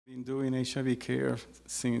Been doing HIV care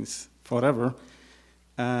since forever,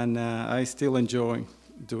 and I still enjoy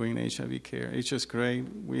doing HIV care. It's just great.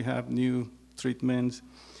 We have new treatments,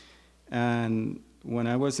 and when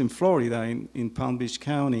I was in Florida, in Palm Beach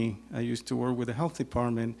County, I used to work with the health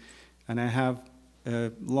department, and I have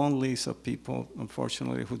a long list of people,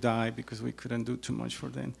 unfortunately, who died because we couldn't do too much for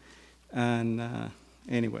them. And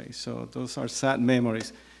anyway, so those are sad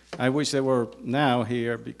memories. I wish they were now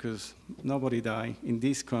here because nobody died in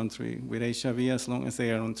this country with HIV as long as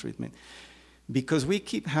they are on treatment. Because we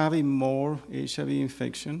keep having more HIV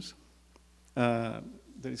infections. There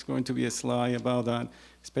is going to be a slide about that,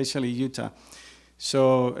 especially Utah.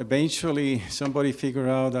 So eventually somebody figured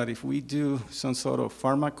out that if we do some sort of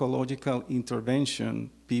pharmacological intervention,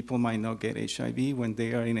 people might not get HIV when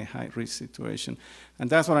they are in a high-risk situation. And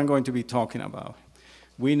that's what I'm going to be talking about.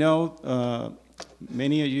 We know,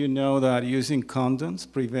 many of you know that using condoms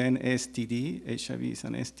prevent STD. HIV is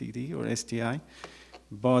an STD or STI,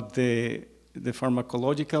 but the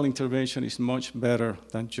pharmacological intervention is much better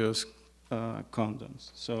than just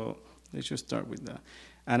condoms. So let's just start with that.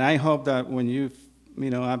 And I hope that when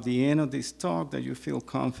at the end of this talk, that you feel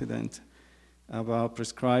confident about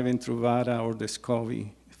prescribing Truvada or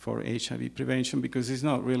Descovy for HIV prevention, because it's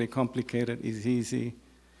not really complicated, it's easy.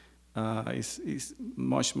 Is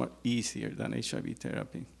much more easier than HIV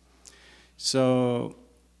therapy. So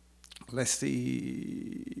let's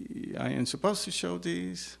see, I am supposed to show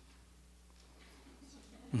this.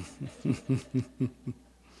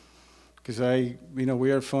 Because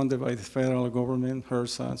we are funded by the federal government,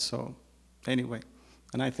 HRSA, so anyway,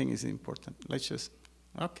 and I think it's important.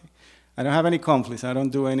 Okay. I don't have any conflicts. I don't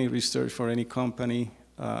do any research for any company.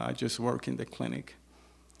 I just work in the clinic.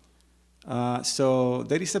 So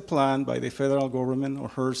there is a plan by the federal government or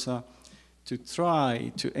HRSA to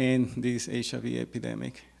try to end this HIV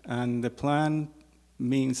epidemic. And the plan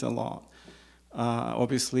means a lot.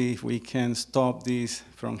 Obviously, if we can stop this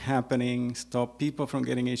from happening, stop people from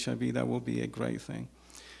getting HIV, that will be a great thing.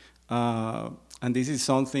 And this is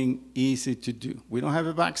something easy to do. We don't have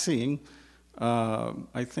a vaccine.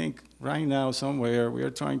 I think right now somewhere we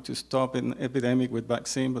are trying to stop an epidemic with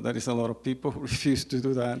vaccine, but there is a lot of people who refuse to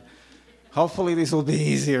do that. Hopefully this will be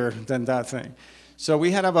easier than that thing. So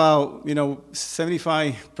we had about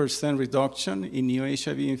 75% reduction in new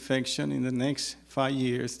HIV infection in the next 5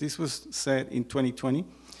 years. This was said in 2020.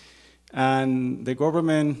 And the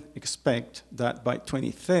government expect that by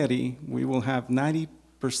 2030, we will have 90%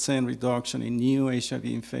 reduction in new HIV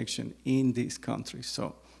infection in this country.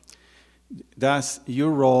 So that's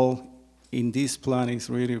your role in this plan is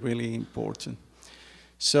really, really important.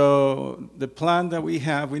 So the plan that we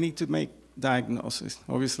have, we need to make diagnosis.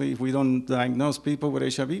 Obviously, if we don't diagnose people with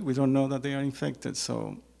HIV, we don't know that they are infected,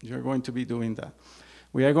 so you're going to be doing that.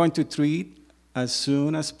 We are going to treat as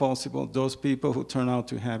soon as possible those people who turn out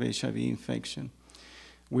to have HIV infection.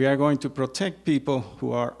 We are going to protect people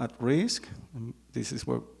who are at risk. This is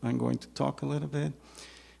where I'm going to talk a little bit.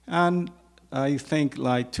 And I think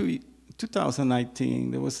like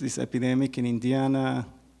 2019, there was this epidemic in Indiana,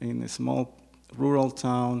 in a small rural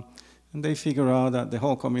town, and they figured out that the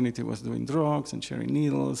whole community was doing drugs and sharing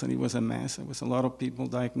needles, and it was a mess. There was a lot of people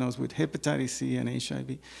diagnosed with hepatitis C and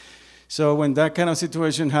HIV. So when that kind of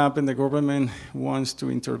situation happened, the government wants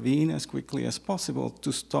to intervene as quickly as possible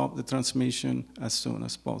to stop the transmission as soon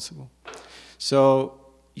as possible. So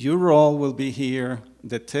your role will be here,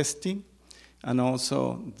 the testing, and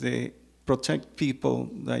also the protect people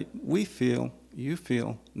that you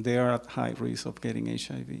feel, they are at high risk of getting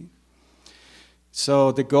HIV.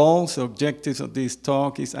 So the goals, the objectives of this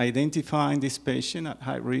talk is identifying this patient at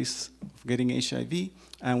high risk of getting HIV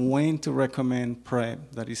and when to recommend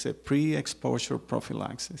PrEP, that is a pre-exposure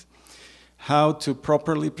prophylaxis. How to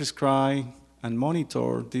properly prescribe and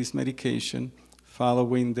monitor this medication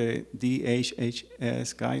following the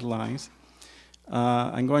DHHS guidelines.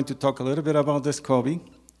 I'm going to talk a little bit about Descovy.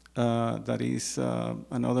 That is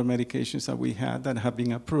another medications that we had that have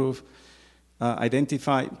been approved.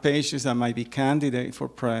 Identify patients that might be candidate for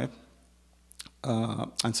PrEP,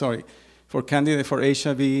 for candidate for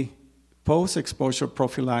HIV post-exposure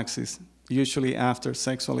prophylaxis, usually after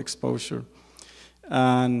sexual exposure,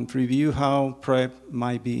 and review how PrEP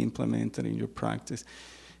might be implemented in your practice.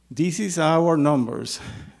 This is our numbers,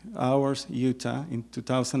 ours, Utah, in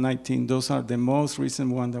 2019. Those are the most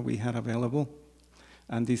recent one that we had available,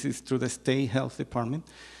 and this is through the state health department.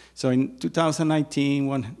 So in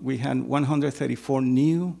 2019, we had 134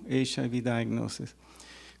 new HIV diagnoses.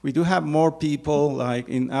 We do have more people, like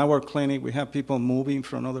in our clinic, we have people moving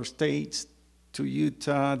from other states to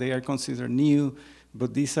Utah. They are considered new,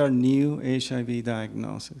 but these are new HIV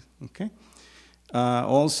diagnoses, okay?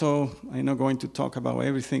 Also, I'm not going to talk about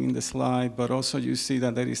everything in the slide, but also you see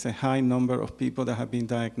that there is a high number of people that have been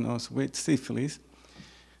diagnosed with syphilis,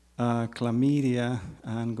 chlamydia,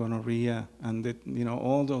 and gonorrhea, and that,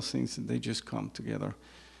 all those things, they just come together.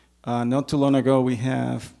 Not too long ago, we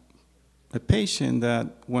have a patient that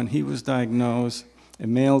when he was diagnosed, a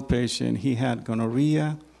male patient, he had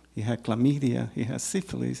gonorrhea, he had chlamydia, he had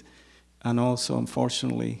syphilis, and also,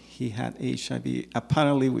 unfortunately, he had HIV.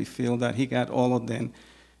 Apparently, we feel that he got all of them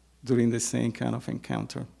during the same kind of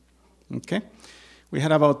encounter. Okay? We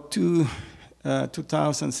had about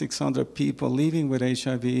 2,600 people living with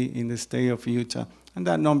HIV in the state of Utah, and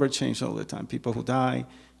that number changed all the time. People who die,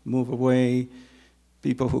 move away,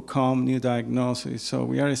 people who come, new diagnoses. So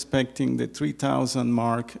we are expecting the 3,000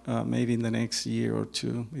 mark maybe in the next year or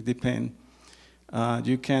two. It depends.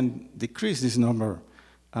 You can decrease this number,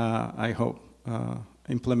 I hope,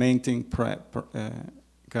 implementing PrEP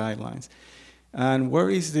guidelines. And where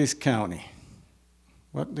is this county?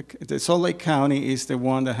 The Salt Lake County is the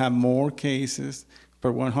one that have more cases per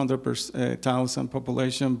 100,000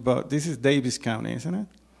 population, but this is Davis County, isn't it?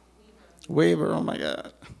 Weaver, oh my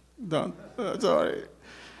God. Don't, sorry.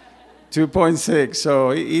 2.6, so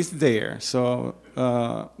it's there. So,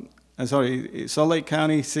 sorry, Salt Lake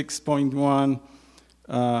County 6.1,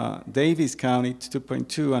 Davis County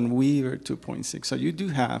 2.2, and Weaver 2.6. So you do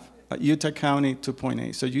have, Utah County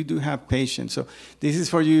 2.8. So you do have patients. So this is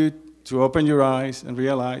for you to open your eyes and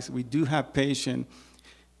realize we do have patients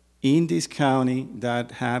in this county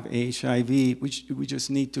that have HIV, which we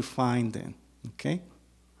just need to find them, okay?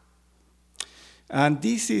 And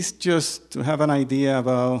this is just to have an idea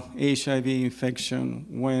about HIV infection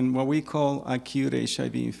when what we call acute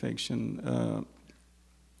HIV infection.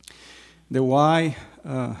 The Y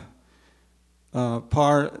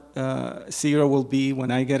part 0 will be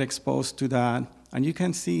when I get exposed to that. And you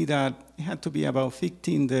can see that it had to be about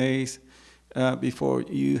 15 days before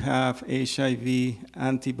you have HIV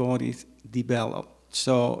antibodies develop.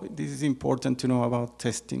 So this is important to know about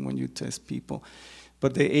testing when you test people.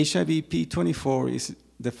 But the HIV P24 is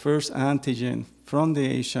the first antigen from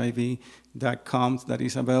the HIV that comes, that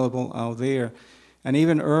is available out there. And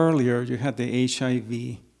even earlier, you had the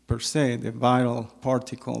HIV per se, the viral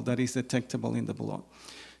particle that is detectable in the blood.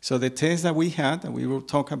 So the test that we had, and we will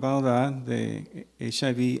talk about that, the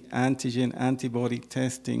HIV antigen antibody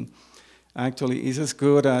testing, actually is as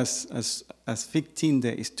good as 15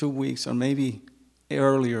 days, 2 weeks, or maybe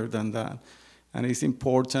earlier than that. And it's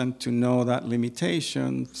important to know that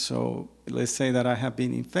limitation. So let's say that I have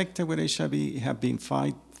been infected with HIV, it have been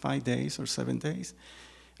 5 days or 7 days,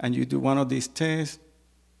 and you do one of these tests,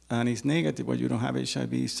 and it's negative, but you don't have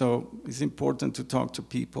HIV. So it's important to talk to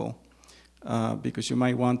people because you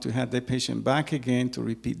might want to have the patient back again to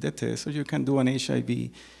repeat the test, so you can do an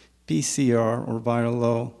HIV PCR or viral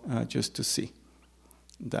load just to see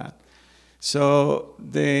that. So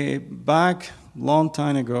back long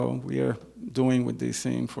time ago, we are doing with this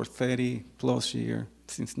thing for 30 plus years,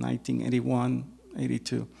 since 1981,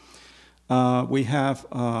 82. We have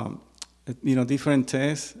different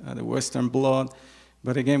tests, the Western blot,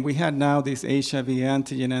 but again, we had now this HIV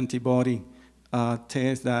antigen antibody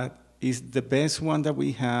test that is the best one that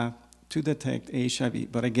we have to detect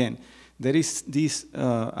HIV. But again, there is this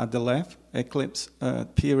at the left, eclipse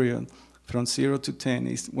period from 0 to 10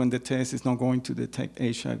 is when the test is not going to detect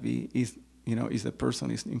HIV, is the person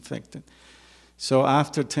is infected. So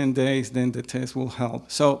after 10 days, then the test will help.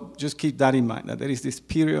 So just keep that in mind, that there is this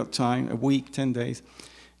period of time, a week, 10 days,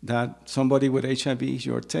 that somebody with HIV,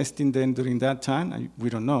 you're testing them during that time. We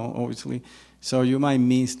don't know, obviously. So you might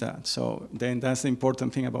miss that. So then that's the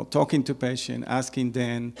important thing about talking to patients, asking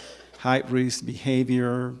them high-risk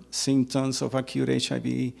behavior, symptoms of acute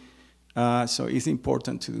HIV. So it's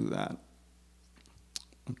important to do that.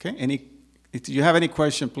 Okay, if you have any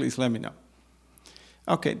question, please let me know.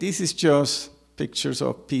 Okay, this is just pictures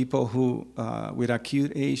of people who with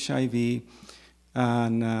acute HIV,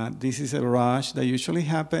 and this is a rash that usually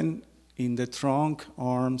happen in the trunk,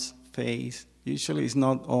 arms, face. Usually it's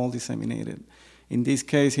not all disseminated. In this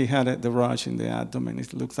case, he had the rash in the abdomen.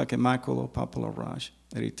 It looks like a maculopapular rash,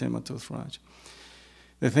 erythematous rash.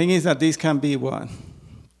 The thing is that this can be what?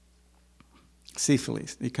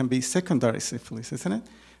 Syphilis. It can be secondary syphilis, isn't it?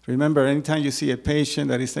 Remember, anytime you see a patient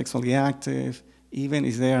that is sexually active, even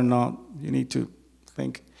if they are not, you need to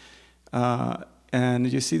think.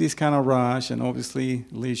 And you see this kind of rash, and obviously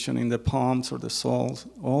lesion in the palms or the soles,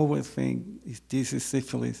 always think, this is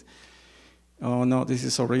syphilis. Oh no, this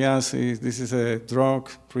is psoriasis, this is a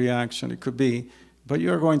drug reaction, it could be. But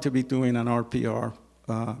you're going to be doing an RPR.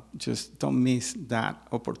 Just don't miss that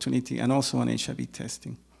opportunity, and also an HIV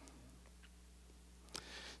testing.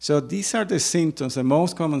 So these are the symptoms, the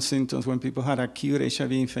most common symptoms when people had acute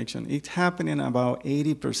HIV infection. It happened in about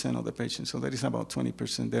 80% of the patients, so that is about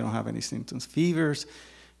 20% they don't have any symptoms. Fevers,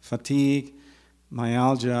 fatigue,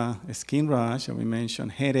 myalgia, skin rash, as we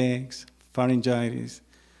mentioned, headaches, pharyngitis,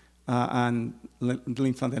 and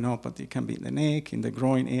lymphadenopathy can be in the neck, in the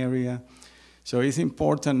groin area. So it's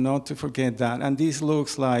important not to forget that. And this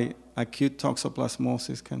looks like acute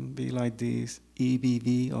toxoplasmosis can be like this,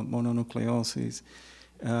 EBV or mononucleosis,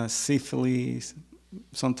 syphilis,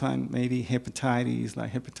 sometimes maybe hepatitis,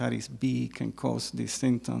 like hepatitis B can cause these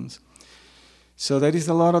symptoms. So there is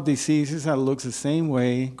a lot of diseases that looks the same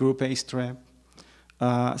way, group A strep.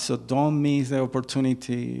 So don't miss the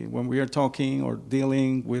opportunity when we are talking or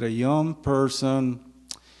dealing with a young person.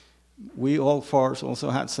 We all four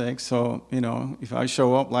also had sex, so if I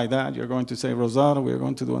show up like that, you're going to say, Rosado, we're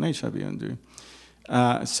going to do an HIV undo.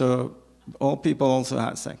 So all people also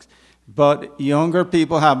had sex. But younger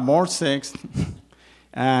people have more sex,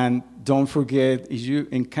 and don't forget, if you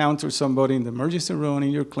encounter somebody in the emergency room in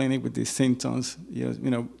your clinic with these symptoms,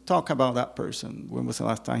 talk about that person. When was the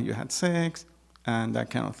last time you had sex, and that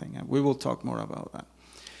kind of thing. And we will talk more about that.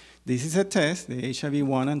 This is a test, the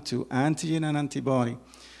HIV-1 and 2, antigen and antibody.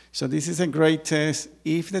 So this is a great test.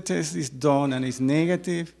 If the test is done and is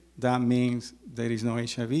negative, that means there is no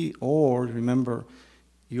HIV, or remember,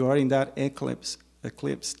 you are in that eclipse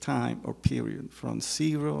time or period from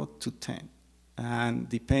 0 to 10. And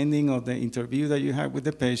depending on the interview that you have with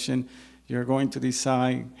the patient, you're going to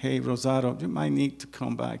decide, hey, Rosado, you might need to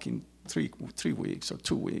come back in three weeks or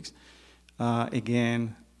 2 weeks.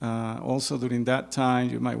 Also during that time,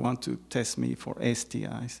 you might want to test me for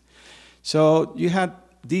STIs. So you had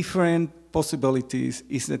different possibilities.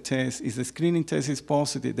 If the screening test is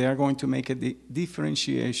positive, they are going to make a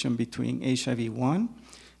differentiation between HIV-1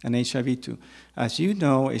 and HIV-2. As you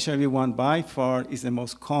know, HIV-1 by far is the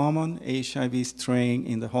most common HIV strain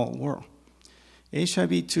in the whole world.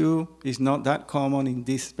 HIV-2 is not that common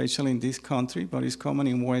especially in this country, but it's common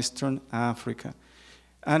in Western Africa.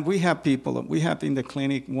 And we have in the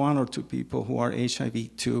clinic 1 or 2 people who are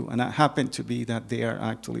HIV-2, and it happened to be that they are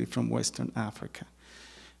actually from Western Africa.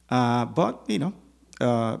 That's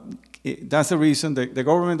the reason the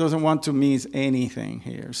government doesn't want to miss anything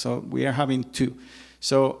here. So we are having 2.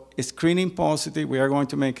 So screening positive, we are going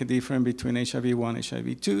to make a difference between HIV-1 and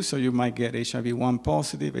HIV-2. So you might get HIV-1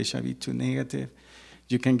 positive, HIV-2 negative.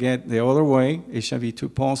 You can get the other way, HIV-2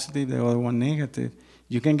 positive, the other one negative.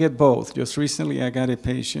 You can get both. Just recently I got a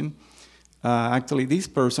patient. Actually, this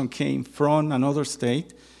person came from another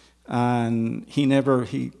state, and he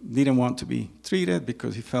didn't want to be treated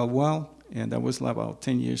because he felt well, and that was about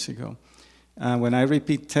 10 years ago. And when I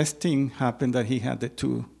repeat testing, happened that he had the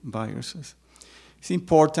 2 viruses. It's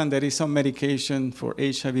important there is some medication for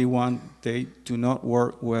HIV-1. They do not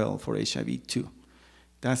work well for HIV-2.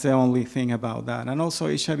 That's the only thing about that. And also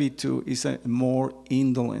HIV-2 is a more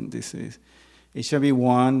indolent disease.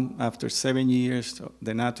 HIV-1, after 7 years,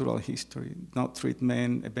 the natural history, not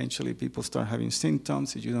treatment, eventually people start having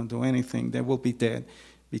symptoms. If you don't do anything, they will be dead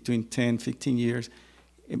between 10, 15 years.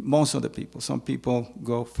 Most of the people, some people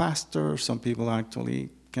go faster, some people actually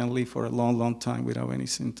can live for a long, long time without any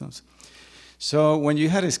symptoms. So when you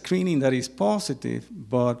had a screening that is positive,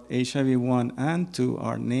 but HIV-1 and 2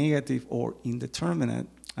 are negative or indeterminate,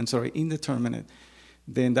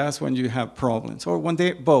 then that's when you have problems. Or when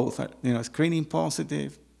they both are, screening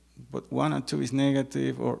positive, but 1 and 2 is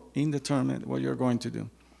negative or indeterminate, what you're going to do.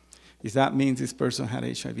 Is that means this person had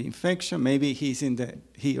HIV infection, maybe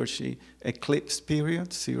he or she eclipse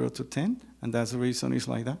period, 0 to 10, and that's the reason it's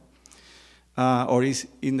like that. Or is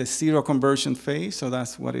in the seroconversion phase, so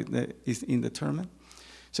that's what is indeterminate.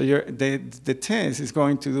 So the test is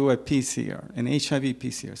going to do a PCR, an HIV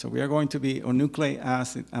PCR. So we are going to be on nucleic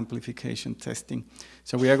acid amplification testing.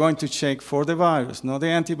 So we are going to check for the virus, not the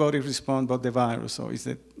antibody response, but the virus. So if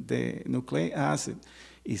the nucleic acid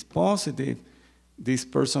is positive, this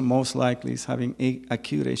person most likely is having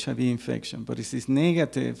acute HIV infection. But if it's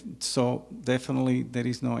negative, so definitely there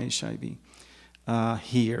is no HIV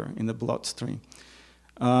here in the bloodstream.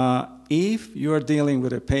 If you are dealing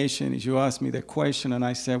with a patient, if you ask me the question and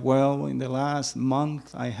I said, well, in the last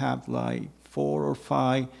month, I have like 4 or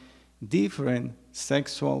 5 different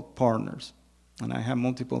sexual partners, and I have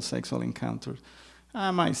multiple sexual encounters,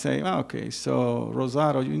 I might say, okay, so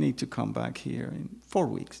Rosado, you need to come back here in 4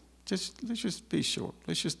 weeks. Let's just be sure.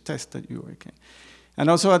 Let's just test that you are okay. And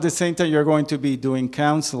also at the same time, you're going to be doing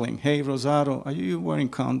counseling. Hey, Rosado, are you wearing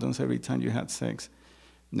condoms every time you had sex?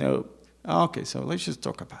 No. Okay, so let's just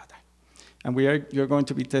talk about that. And you're going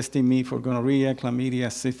to be testing me for gonorrhea,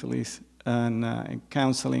 chlamydia, syphilis, and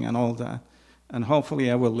counseling and all that. and hopefully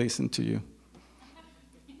I will listen to you.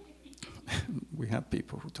 We have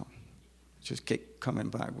people who don't, just keep coming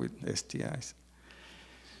back with STIs.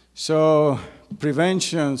 So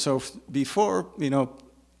prevention, so before,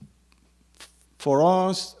 for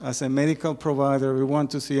us as a medical provider, we want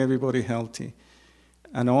to see everybody healthy.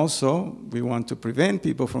 And also, we want to prevent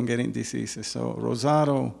people from getting diseases. So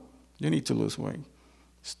Rosado, you need to lose weight.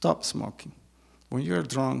 Stop smoking. When you're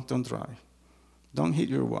drunk, don't drive. Don't hit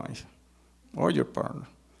your wife or your partner.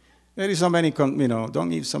 There is so many,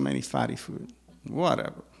 don't eat so many fatty food,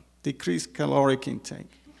 whatever. Decrease caloric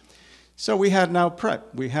intake. So we had now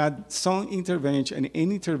PrEP. We had some intervention, an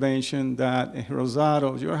intervention that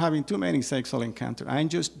Rosado, you're having too many sexual encounters. I'm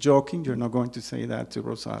just joking. You're not going to say that to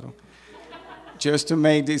Rosado. Just to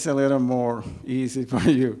make this a little more easy for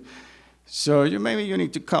you. So maybe you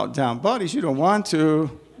need to cut down. But if you don't want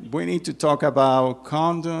to, we need to talk about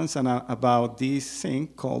condoms and about this thing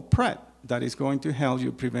called PrEP that is going to help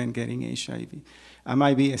you prevent getting HIV. I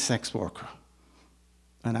might be a sex worker.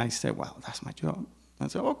 And I said, well, that's my job. I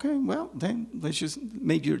said, okay, well, then let's just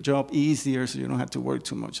make your job easier so you don't have to worry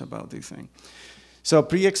too much about this thing. So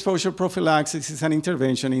pre-exposure prophylaxis is an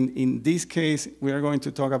intervention. In this case, we are going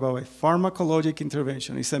to talk about a pharmacologic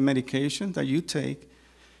intervention. It's a medication that you take.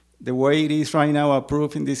 The way it is right now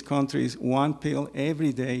approved in this country is 1 pill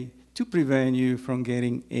every day to prevent you from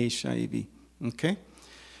getting HIV, okay?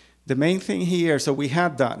 The main thing here, so we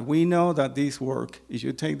have that. We know that this works. If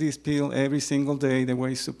you take this pill every single day the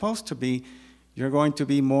way it's supposed to be, you're going to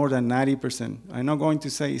be more than 90%. I'm not going to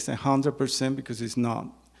say it's 100% because it's not,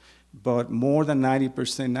 but more than 90%,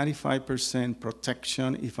 95%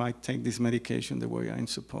 protection if I take this medication the way I'm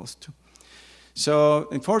supposed to. So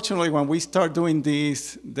unfortunately, when we start doing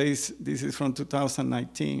this is from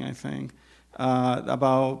 2019, I think,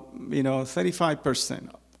 about 35%,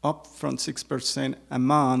 up from 6%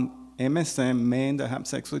 among MSM, men that have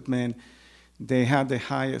sex with men, they have the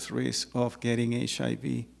highest risk of getting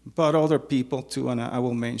HIV, but other people too, and I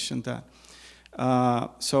will mention that.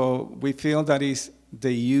 So we feel that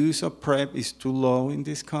the use of PrEP is too low in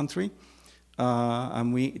this country.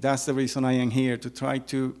 And that's the reason I am here, to try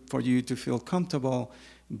for you to feel comfortable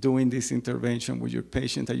doing this intervention with your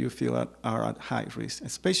patients that you feel are at high risk,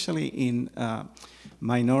 especially in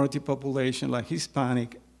minority population like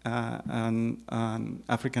Hispanic and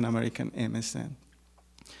African American MSN.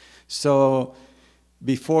 So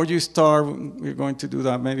before you start, we're going to do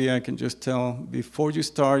that. Maybe I can just tell, before you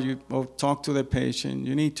start, you talk to the patient.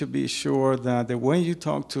 You need to be sure that the way you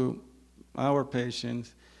talk to our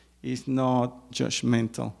patients is not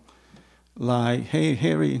judgmental. Like, hey,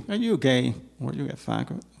 Harry, are you gay? Or you a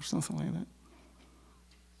faggot? Or something like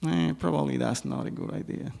that. Probably that's not a good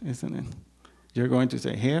idea, isn't it? You're going to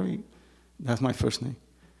say, Harry, that's my first name.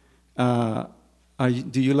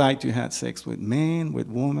 Do you like to have sex with men, with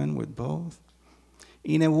women, with both?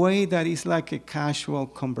 In a way that is like a casual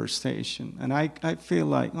conversation. And I feel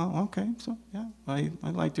like, oh, okay, so yeah, I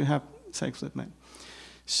like to have sex with men.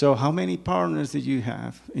 So how many partners did you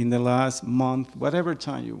have in the last month, whatever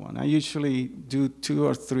time you want? I usually do 2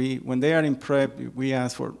 or 3. When they are in PrEP, we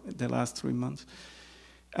ask for the last 3 months.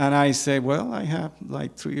 And I say, well, I have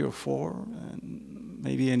like 3 or 4, and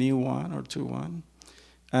maybe a new 1 or 2 1.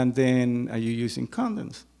 And then, are you using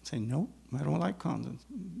condoms? I say, no, I don't like condoms.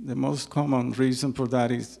 The most common reason for that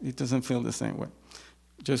is it doesn't feel the same way,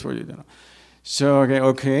 just for you to know. So,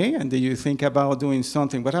 okay, and do you think about doing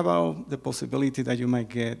something? What about the possibility that you might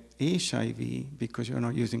get HIV because you're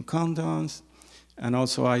not using condoms? And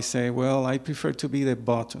also I say, well, I prefer to be the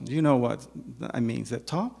bottom. You know what I mean, the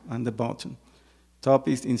top and the bottom. Top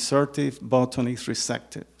is insertive, bottom is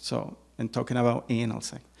resective. So, and talking about anal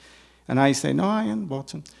sex. And I say, no, I am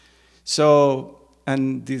bottom. So,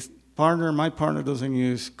 and my partner doesn't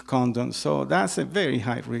use condoms, so that's a very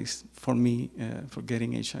high risk for me for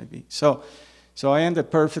getting HIV. So I am the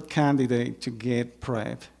perfect candidate to get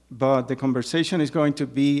PrEP, but the conversation is going to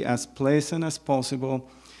be as pleasant as possible.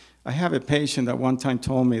 I have a patient that one time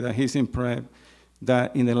told me that he's in PrEP,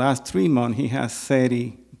 that in the last 3 months he has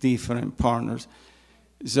 30 different partners.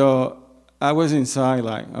 So I was inside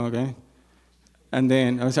like, okay. And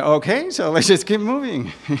then I was like, okay, so let's just keep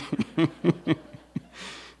moving.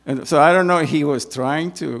 And so I don't know if he was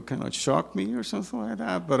trying to kind of shock me or something like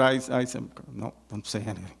that, but I said, no, don't say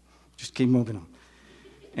anything. Just keep moving on.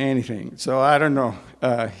 Anything. So I don't know.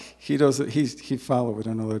 He followed with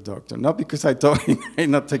another doctor. Not because I told him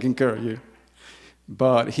I'm not taking care of you,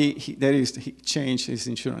 but he changed, his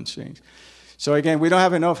insurance changed. So again, we don't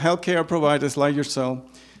have enough healthcare providers like yourself.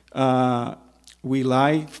 We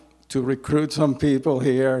like to recruit some people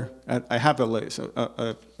here. I have a list,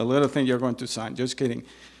 a little thing you're going to sign. Just kidding.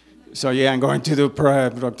 So yeah, I'm going to do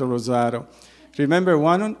PrEP, Dr. Rosado. Remember,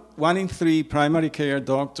 one in three primary care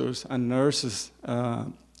doctors and nurses,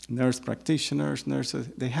 nurse practitioners, nurses,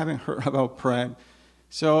 they haven't heard about PrEP.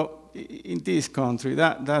 So in this country,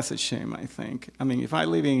 that's a shame, I think. I mean, if I'm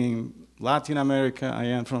living in Latin America, I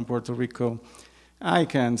am from Puerto Rico, I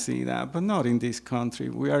can see that, but not in this country.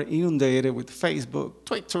 We are inundated with Facebook,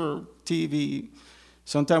 Twitter, TV.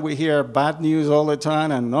 Sometimes we hear bad news all the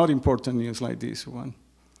time and not important news like this one.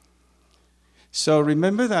 So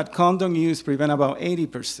remember that condom use prevent about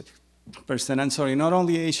 80%, not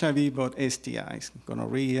only HIV, but STIs,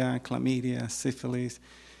 gonorrhea, chlamydia, syphilis.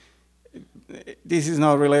 This is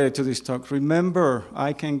not related to this talk. Remember,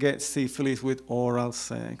 I can get syphilis with oral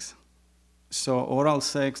sex. So oral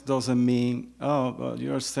sex doesn't mean, oh, well,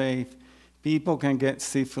 you're safe. People can get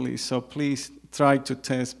syphilis, so please try to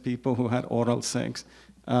test people who had oral sex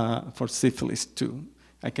for syphilis too.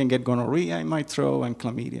 I can get gonorrhea in my throat and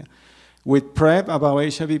chlamydia. With PrEP,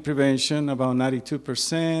 about HIV prevention, about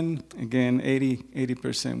 92%, again,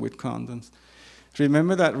 80% with condoms.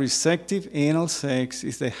 Remember that resective anal sex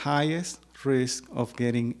is the highest risk of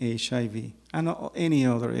getting HIV and any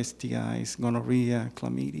other STIs, gonorrhea,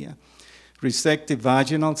 chlamydia. Resective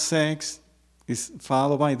vaginal sex is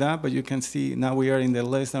followed by that, but you can see now we are in the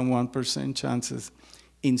less than 1% chances.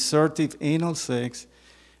 Insertive anal sex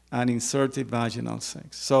and insertive vaginal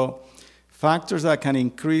sex. So factors that can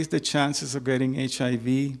increase the chances of getting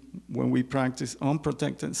HIV when we practice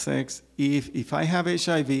unprotected sex. If I have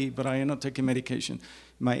HIV, but I am not taking medication,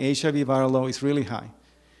 my HIV viral load is really high.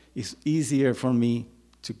 It's easier for me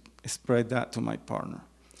to spread that to my partner.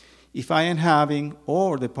 If I am having,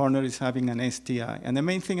 or the partner is having an STI, and the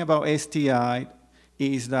main thing about STI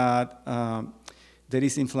is that there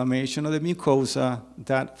is inflammation of the mucosa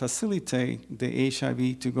that facilitate the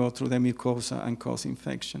HIV to go through the mucosa and cause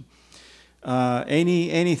infection.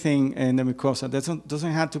 Anything in the mucosa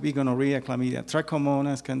doesn't have to be gonorrhea, chlamydia.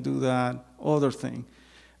 Trichomonas can do that. Other thing,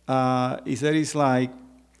 if there is like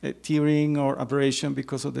a tearing or abrasion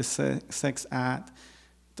because of the sex act,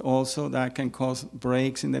 also that can cause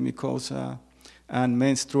breaks in the mucosa, and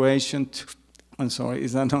menstruation.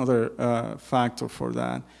 Is another factor for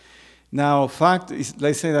that. Now, fact is,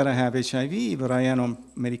 let's say that I have HIV, but I am on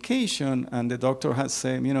medication, and the doctor has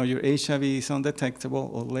said, you know, your HIV is undetectable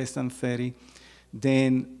or less than 30,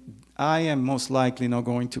 then I am most likely not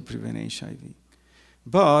going to prevent HIV.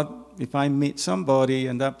 But if I meet somebody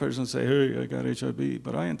and that person say, hey, I got HIV,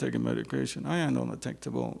 but I am taking medication, I am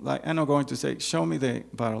undetectable, like, I'm not going to say, show me the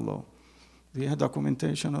viral load. Do you have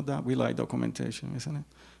documentation of that? We like documentation, isn't it?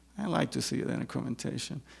 I like to see the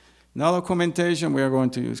documentation. No documentation, we are going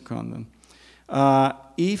to use condom.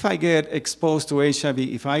 If I get exposed to HIV,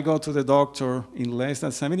 if I go to the doctor in less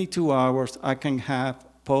than 72 hours, I can have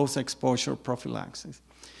post-exposure prophylaxis.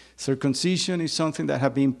 Circumcision is something that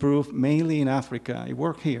has been proved mainly in Africa, I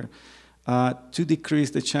work here, to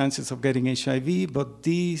decrease the chances of getting HIV, but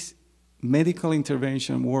this medical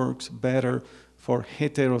intervention works better for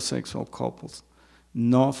heterosexual couples,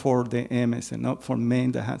 not for the MS, and not for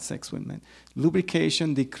men that had sex with men.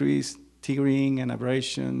 Lubrication decreased tearing and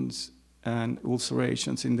abrasions and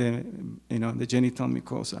ulcerations in the genital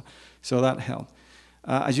mucosa, so that helped.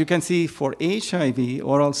 As you can see, for HIV,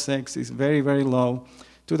 oral sex is very, very low,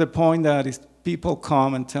 to the point that people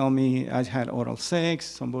come and tell me I had oral sex,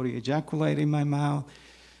 somebody ejaculated in my mouth.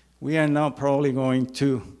 We are now probably going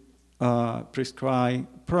to prescribe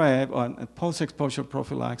PrEP or post-exposure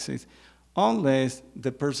prophylaxis unless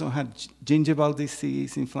the person had gingival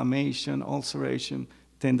disease, inflammation, ulceration,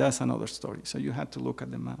 then that's another story. So you have to look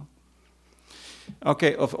at the mouth.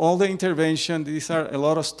 Okay, of all the intervention, these are a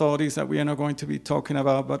lot of studies that we are not going to be talking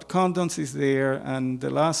about, but condoms is there, and the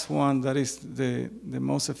last one that is the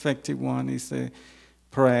most effective one is the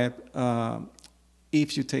PrEP,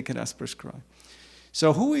 if you take it as prescribed.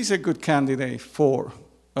 So who is a good candidate for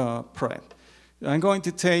PrEP? I'm going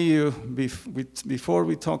to tell you, before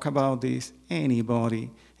we talk about this, anybody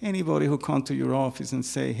who comes to your office and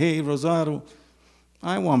say, hey, Rosado,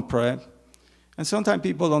 I want PrEP. And sometimes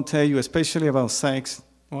people don't tell you, especially about sex.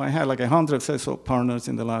 Well, I had like 100 sexual partners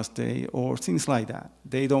in the last day, or things like that.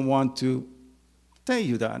 They don't want to tell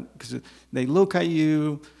you that, because they look at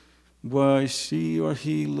you, what she or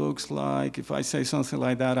he looks like. If I say something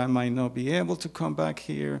like that, I might not be able to come back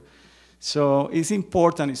here. So it's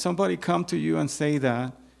important, if somebody come to you and say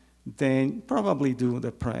that, then probably do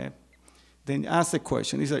the PrEP. Then ask the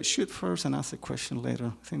question. It's like shoot first and ask the question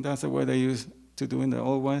later. I think that's the way they used to do in the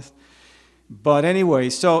Old West. But anyway,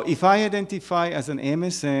 so if I identify as an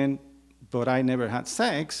MSN, but I never had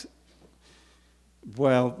sex,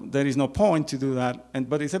 Well, there is no point to do that.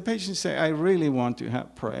 But if the patient say, I really want to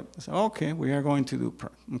have PrEP, I say, okay, we are going to do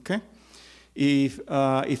PrEP, okay? If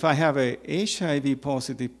I have a HIV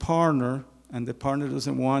positive partner and the partner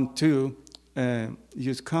doesn't want to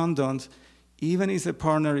use condoms, even if the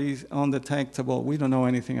partner is undetectable, we don't know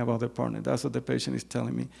anything about the partner. That's what the patient is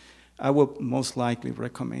telling me. I will most likely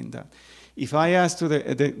recommend that. If I ask to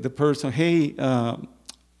the person, hey,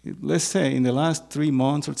 let's say in the last 3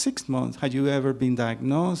 months or 6 months, have you ever been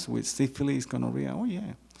diagnosed with syphilis, gonorrhea? Oh,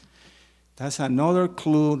 yeah. That's another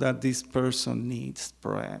clue that this person needs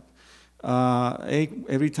PrEP.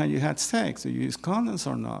 Every time you had sex, do you use condoms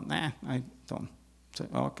or not? Nah, I don't. So,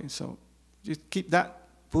 okay, so just keep that,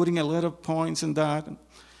 putting a little points in that.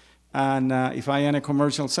 And if I am a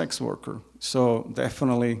commercial sex worker, so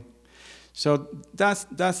definitely. So that's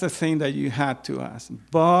the thing that you had to ask.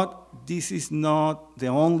 But this is not the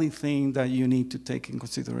only thing that you need to take in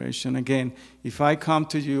consideration. Again, if I come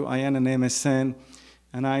to you, I am an MSN,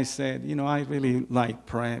 and I said, you know, I really like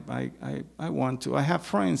PrEP. I want to. I have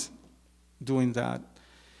friends doing that.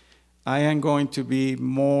 I am going to be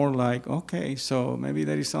more like, okay, so maybe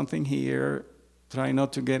there is something here. Try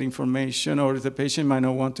not to get information, or if the patient might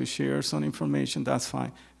not want to share some information, that's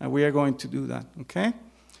fine. And we are going to do that, okay?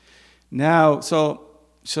 Now, so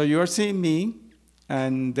you are seeing me,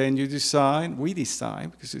 and then you decide, we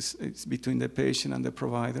decide, because it's between the patient and the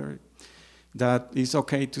provider, that it's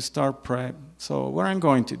okay to start PrEP. So what I'm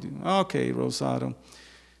going to do, okay, Rosado.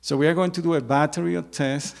 So we are going to do a battery of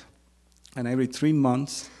tests, and every 3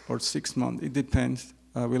 months or 6 months, it depends.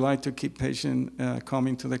 We like to keep patients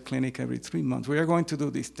coming to the clinic every 3 months. We are going to do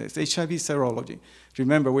this test, HIV serology.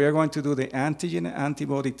 Remember, we are going to do the antigen and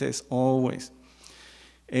antibody test always,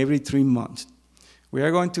 every 3 months. We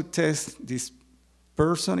are going to test this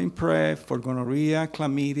person in PrEP for gonorrhea,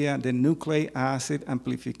 chlamydia, the nucleic acid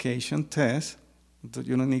amplification test.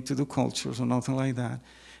 You don't need to do cultures or nothing like that.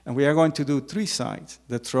 And we are going to do 3 sites,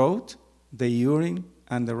 the throat, the urine,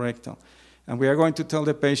 and the rectal. And we are going to tell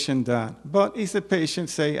the patient that. But if the patient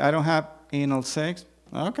say, I don't have anal sex,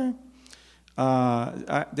 okay.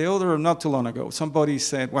 The other, not too long ago, somebody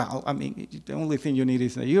said, well, I mean, the only thing you need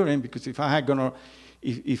is the urine, because if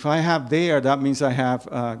I have there, that means I have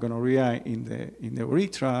gonorrhea in the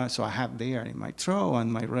urethra, so I have there in my throat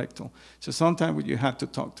and my rectal. So sometimes you have to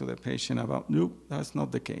talk to the patient about, nope, that's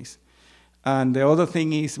not the case. And the other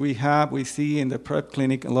thing is we see in the PrEP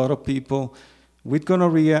clinic a lot of people with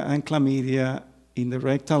gonorrhea and chlamydia in the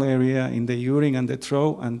rectal area, in the urine and the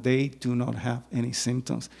throat, and they do not have any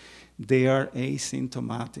symptoms. They are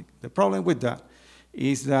asymptomatic. The problem with that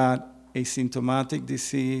is that asymptomatic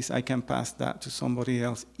disease, I can pass that to somebody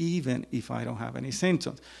else even if I don't have any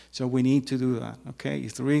symptoms. So we need to do that, okay?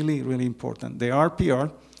 It's really, really important. The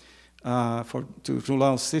RPR, to rule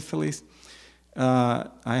out syphilis. I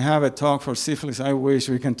have a talk for syphilis. I wish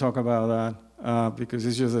we can talk about that. Because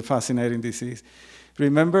it's just a fascinating disease.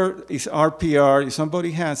 Remember, it's RPR. If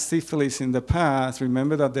somebody has syphilis in the past,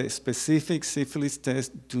 remember that the specific syphilis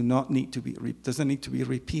test doesn't need to be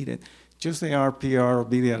repeated. Just the RPR or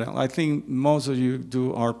BDRL. I think most of you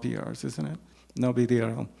do RPRs, isn't it? No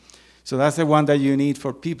BDRL. So that's the one that you need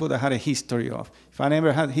for people that had a history of. If I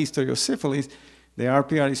never had a history of syphilis, the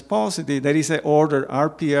RPR is positive. There is an order,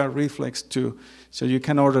 RPR reflex 2. So you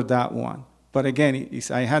can order that one. But again,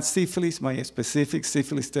 if I had syphilis, my specific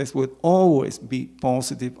syphilis test would always be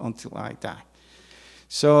positive until I die.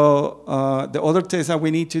 So the other test that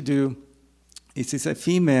we need to do is it's a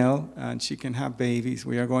female and she can have babies.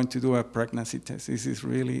 We are going to do a pregnancy test. This is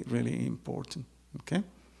really, really important, okay?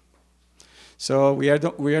 So we are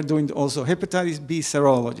doing also hepatitis B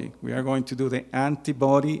serology. We are going to do the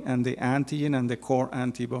antibody and the antigen and the core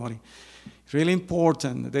antibody. Really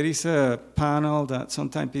important. There is a panel that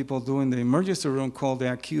sometimes people do in the emergency room called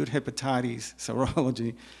the acute hepatitis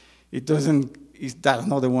serology. That's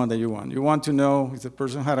not the one that you want. You want to know if the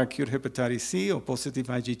person had acute hepatitis C or positive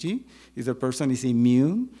IgG, if the person is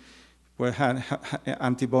immune, or had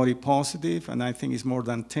antibody positive, and I think it's more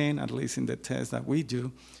than 10, at least in the test that we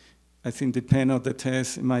do. I think depending on the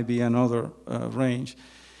test, it might be another range.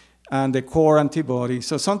 And the core antibody.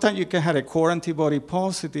 So sometimes you can have a core antibody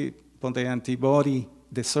positive, but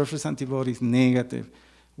the surface antibody is negative.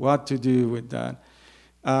 What to do with that?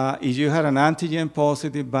 If you had an antigen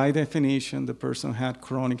positive, by definition, the person had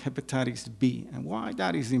chronic hepatitis B. And why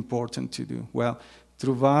that is important to do? Well,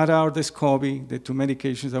 Truvada or Descovy, the 2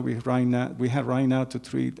 medications that we have right now to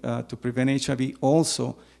treat, to prevent HIV,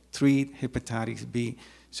 also treat hepatitis B.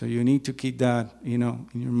 So you need to keep that, in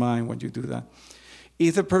your mind when you do that.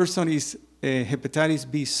 If the person is hepatitis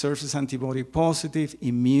B surface antibody positive,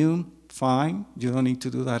 immune, fine, you don't need to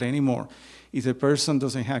do that anymore. If the person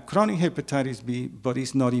doesn't have chronic hepatitis B but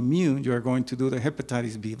is not immune, you are going to do the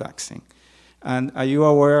hepatitis B vaccine. And are you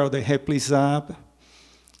aware of the Heplizab?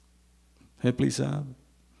 Heplizab.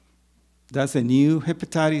 That's a new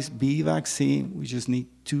hepatitis B vaccine. We just need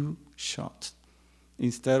 2 shots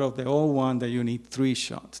instead of the old one that you need 3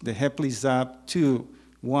 shots. The Heplizab 2,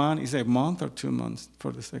 one is a month or 2 months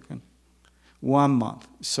for the second? 1 month.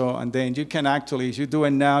 So, and then you can actually, if you do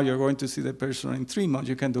it now, you're going to see the person in 3 months.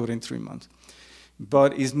 You can do it in 3 months.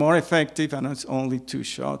 But it's more effective, and it's only 2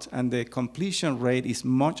 shots, and the completion rate is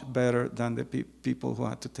much better than the people who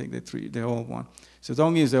had to take the old one. So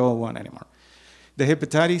don't use the old one anymore. The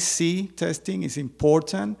hepatitis C testing is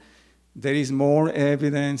important. There is more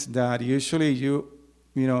evidence that usually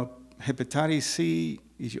hepatitis C,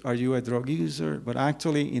 are you a drug user? But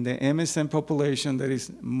actually in the MSM population, there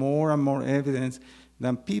is more and more evidence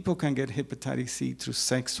that people can get hepatitis C through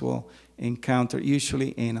sexual encounter,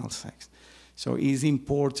 usually anal sex. So it's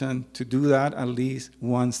important to do that at least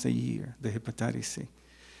once a year, the hepatitis C,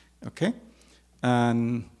 okay?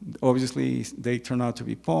 And obviously they turn out to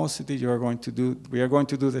be positive. We are going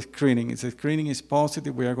to do the screening. If the screening is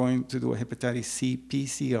positive, we are going to do a hepatitis C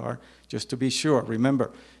PCR just to be sure.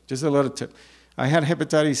 Remember, just a little tip. I had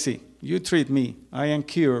hepatitis C. You treat me. I am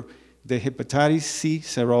cured. The hepatitis C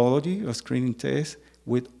serology or screening test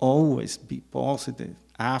would always be positive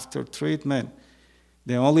after treatment.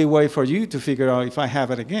 The only way for you to figure out if I have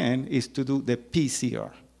it again is to do the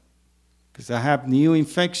PCR. Because I have new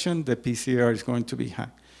infection, the PCR is going to be high.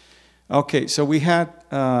 Okay, so we had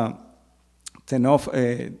the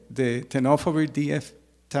tenofovir DF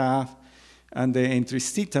TAF and the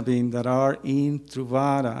entricitabine that are in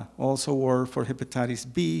Truvada also work for hepatitis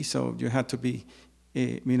B, so you had to be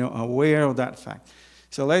aware of that fact.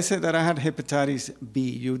 So let's say that I had hepatitis B,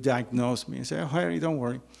 you diagnose me and say, oh, Harry, don't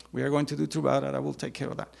worry, we are going to do Truvada, I will take care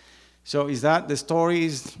of that. So is that the story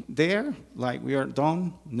is there, like we are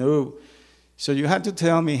done? No. So you had to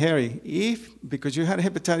tell me, Harry, because you had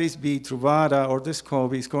hepatitis B, Truvada or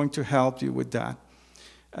Descovy is going to help you with that.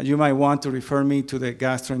 You might want to refer me to the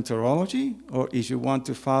gastroenterology, or if you want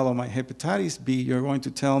to follow my hepatitis B, you're going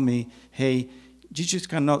to tell me, hey, you just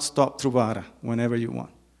cannot stop Truvada whenever you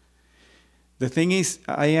want. The thing is,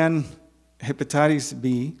 I am hepatitis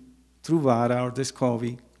B, Truvada or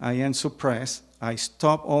Descovy, I am suppressed, I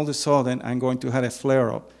stop all of a sudden, I'm going to have a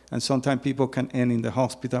flare-up. And sometimes people can end in the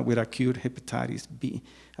hospital with acute hepatitis B,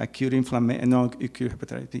 acute inflammation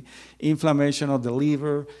of the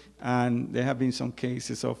liver, and there have been some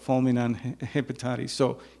cases of fulminant hepatitis.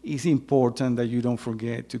 So it's important that you don't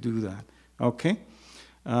forget to do that, okay?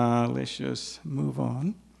 Let's just move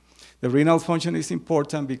on. The renal function is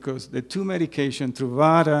important because the 2 medications,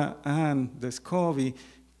 Truvada and Descovy,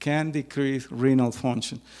 can decrease renal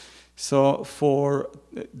function. So for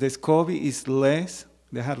Descovy is less,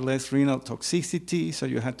 they had less renal toxicity, so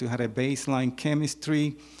you had to have a baseline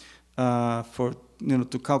chemistry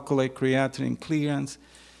to calculate creatinine clearance.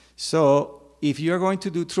 So if you're going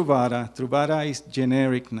to do Truvada, Truvada is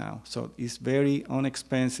generic now, so it's very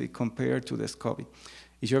inexpensive compared to Descovy.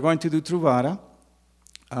 If you're going to do Truvada,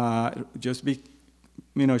 just be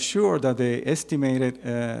sure that the estimated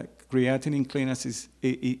creatinine clearance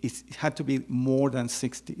had to be more than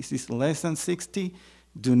 60. If it's less than 60,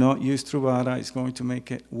 do not use Truvada, it's going to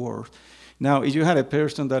make it worse. Now, if you had a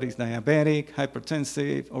person that is diabetic,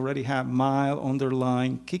 hypertensive, already have mild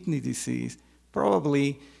underlying kidney disease,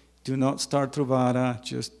 probably do not start Truvada,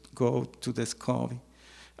 just go to Descovy.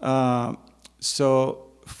 So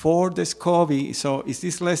for Descovy, so is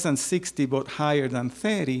this less than 60 but higher than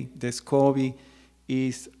 30, Descovy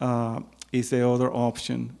is the other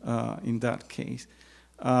option in that case.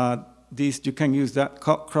 You can use that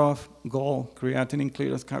Cockcroft-Gault creatinine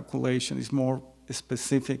clearance calculation. Is more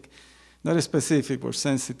specific, not specific but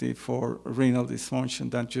sensitive for renal dysfunction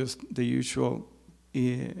than just the usual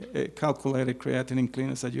calculated creatinine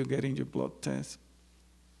clearance that you get in your blood test.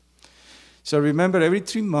 So remember, every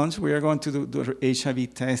 3 months we are going to do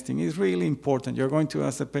HIV testing. It's really important. You're going to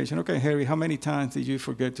ask the patient, okay, Harry, how many times did you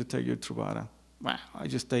forget to take your Truvada? Well, I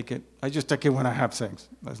just take it when I have sex.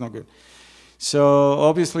 That's not good. So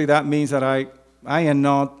obviously that means that I am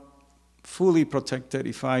not fully protected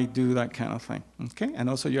if I do that kind of thing, okay?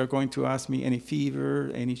 And also you're going to ask me any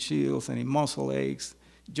fever, any chills, any muscle aches,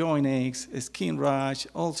 joint aches, skin rash,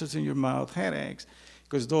 ulcers in your mouth, headaches,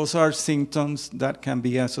 because those are symptoms that can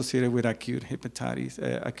be associated with acute hepatitis,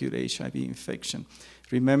 acute HIV infection.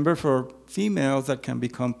 Remember, for females that can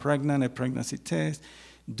become pregnant, a pregnancy test,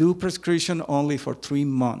 do prescription only for 3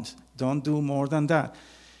 months. Don't do more than that.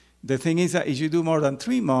 The thing is that if you do more than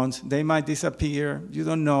 3 months, they might disappear. You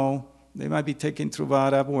don't know. They might be taking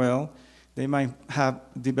Truvada well. They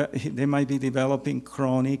might be developing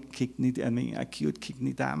chronic acute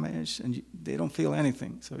kidney damage, and they don't feel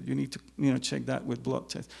anything. So you need to, check that with blood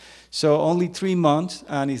tests. So only 3 months,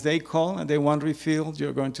 and if they call and they want refilled,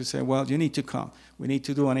 you're going to say, well, you need to come. We need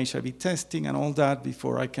to do an HIV testing and all that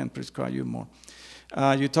before I can prescribe you more.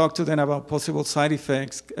 You talk to them about possible side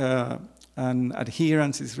effects, and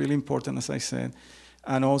adherence is really important, as I said.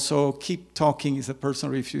 And also keep talking if the person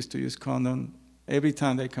refuses to use condom. Every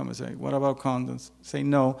time they come and say, what about condoms? Say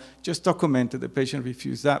no, just document that the patient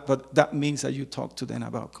refused that, but that means that you talk to them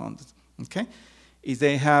about condoms, okay? If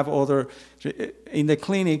they have in the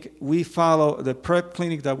clinic, we follow the PrEP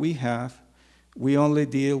clinic that we have, we only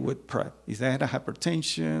deal with PrEP. If they had a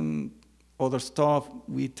hypertension, other stuff,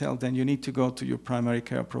 we tell them you need to go to your primary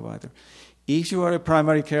care provider. If you are a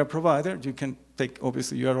primary care provider, you can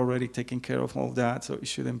obviously you are already taking care of all that, so it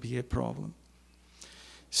shouldn't be a problem.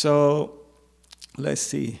 So, let's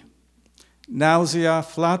see. Nausea,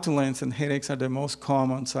 flatulence, and headaches are the most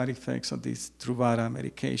common side effects of this Truvada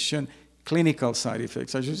medication, clinical side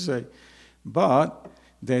effects, I should say. But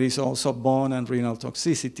there is also bone and renal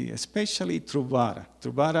toxicity, especially Truvada.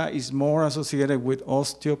 Truvada is more associated with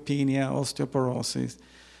osteopenia, osteoporosis,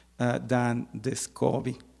 than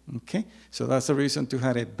Descovy. Okay, so that's the reason to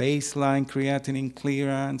have a baseline creatinine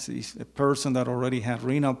clearance. Is a person that already had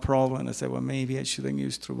renal problem and say, well, maybe I shouldn't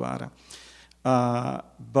use Truvada.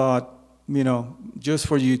 But, just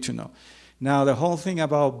for you to know. Now, the whole thing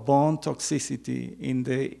about bone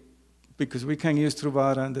toxicity because we can use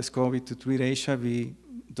Truvada and Descovy to treat HIV,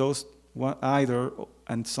 those either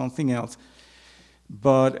and something else.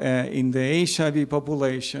 But in the HIV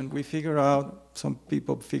population, some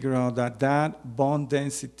people figure out that bone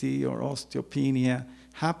density or osteopenia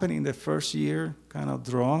happen in the first year, kind of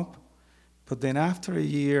drop, but then after a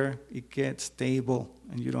year, it gets stable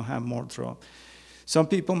and you don't have more drop. Some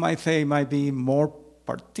people might say it might be more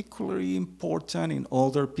particularly important in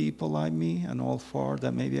older people like me and all four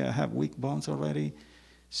that maybe I have weak bones already.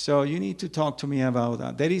 So you need to talk to me about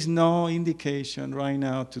that. There is no indication right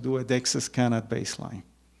now to do a DEXA scan at baseline.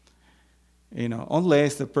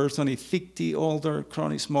 Unless the person is 50, older,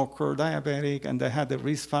 chronic smoker, diabetic, and they have the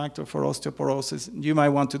risk factor for osteoporosis, you might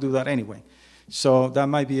want to do that anyway. So that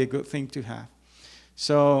might be a good thing to have.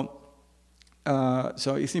 So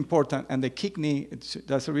it's important. And the kidney,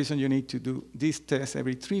 that's the reason you need to do this test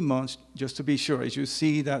every 3 months, just to be sure. As you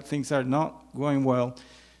see that things are not going well,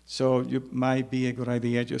 so it might be a good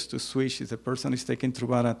idea just to switch if the person is taking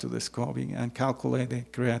Truvada to Descovy and calculate the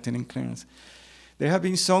creatinine clearance. There have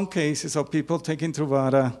been some cases of people taking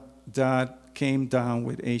Truvada that came down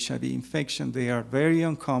with HIV infection. They are very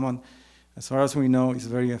uncommon. As far as we know, it's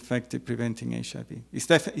very effective preventing HIV. It's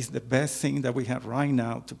the best thing that we have right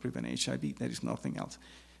now to prevent HIV. There is nothing else.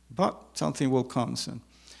 But something will come soon.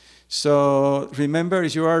 So remember,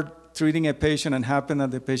 if you are treating a patient and happen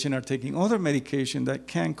that the patient are taking other medication that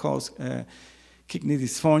can cause kidney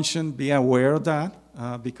dysfunction, be aware of that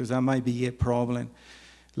because that might be a problem.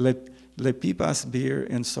 Lepipasvir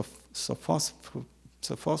and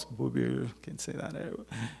sofosbuvir, can't say that.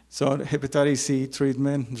 So hepatitis C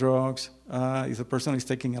treatment, drugs, if the person is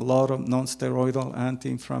taking a lot of non-steroidal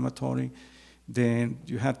anti-inflammatory, then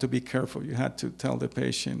you have to be careful. You have to tell the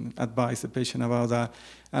patient, advise the patient about that.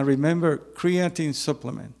 And remember, creatine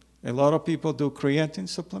supplement. A lot of people do creatine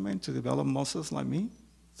supplement to develop muscles like me.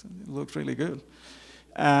 So it looks really good.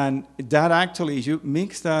 And that actually, if you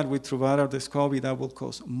mix that with Truvada or Descovy, that will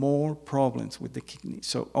cause more problems with the kidney.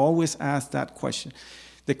 So always ask that question.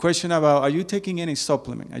 The question about, are you taking any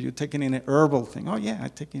supplement? Are you taking any herbal thing? Oh yeah,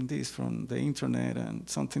 I'm taking this from the internet and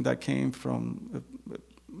something that came from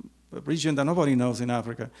a region that nobody knows in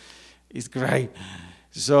Africa. It's great.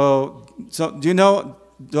 So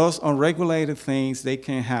those unregulated things, they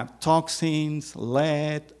can have toxins,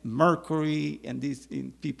 lead, mercury, and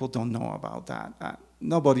people don't know about that.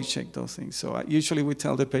 Nobody check those things. So usually we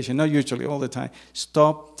tell the patient, not usually, all the time,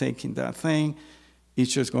 stop taking that thing.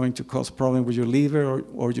 It's just going to cause problem with your liver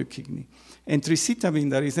or your kidney. And tricitabine,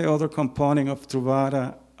 that is the other component of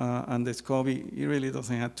Truvada and Descovy, it really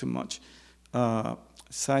doesn't have too much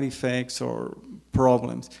side effects or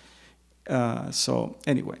problems. So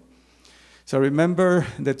anyway. So remember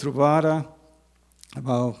the Truvada,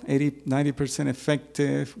 about 90%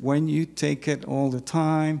 effective. When you take it all the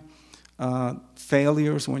time,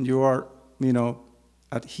 failures when you are,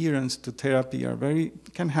 adherence to therapy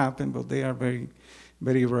can happen, but they are very,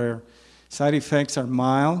 very rare. Side effects are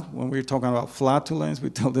mild. When we're talking about flatulence, we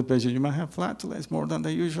tell the patient, you might have flatulence more than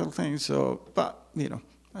the usual thing. So, but,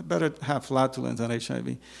 I better have flatulence than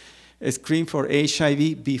HIV. Screen for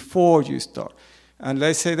HIV before you start. And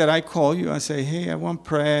let's say that I call you and say, hey, I want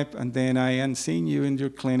PrEP, and then I am seeing you in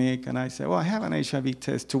your clinic, and I say, well, I have an HIV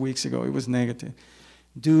test 2 weeks ago. It was negative.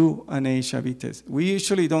 Do an HIV test. We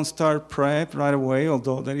usually don't start PrEP right away,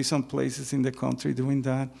 although there is some places in the country doing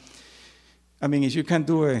that. I mean, if you can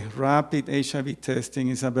do a rapid HIV testing,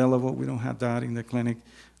 it's available. We don't have that in the clinic,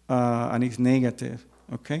 and it's negative,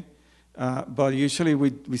 okay? But usually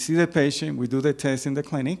we see the patient, we do the test in the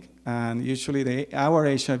clinic, and usually our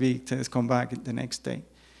HIV test come back the next day.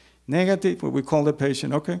 Negative, we call the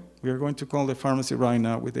patient, okay, we are going to call the pharmacy right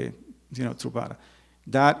now with the Truvada.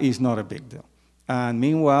 That is not a big deal. And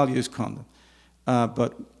meanwhile, use condom.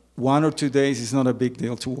 But 1 or 2 days is not a big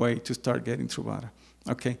deal to wait to start getting Truvada,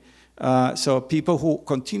 okay? So people who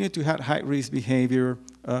continue to have high-risk behavior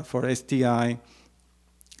for STI,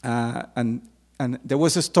 and there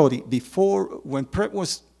was a study before, when PrEP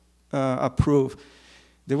was approved,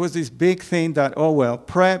 there was this big thing that, oh, well,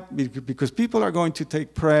 PrEP, because people are going to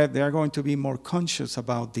take PrEP, they are going to be more conscious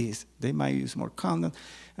about this. They might use more condom,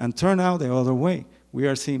 and turn out the other way. We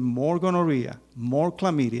are seeing more gonorrhea, more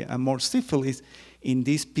chlamydia, and more syphilis in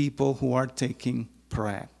these people who are taking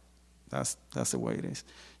PrEP. That's the way it is.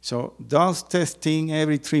 So those testing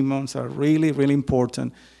every 3 months are really, really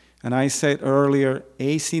important. And I said earlier,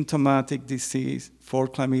 asymptomatic disease for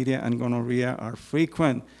chlamydia and gonorrhea are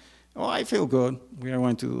frequent. Oh, I feel good. We are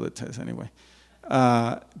going to do the test anyway.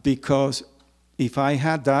 Because if I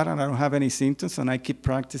had that and I don't have any symptoms and I keep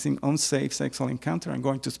practicing unsafe sexual encounter, I'm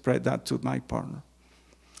going to spread that to my partner.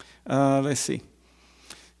 Let's see.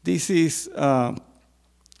 This is,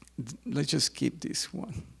 let's just keep this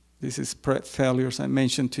one. This is PrEP failures I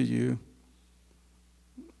mentioned to you.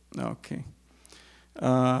 Okay.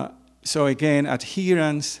 So again,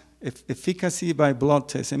 adherence, efficacy by blood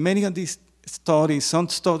tests. And many of these studies, some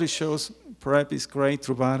studies shows PrEP is great,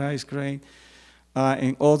 Truvada is great,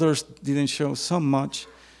 and others didn't show so much.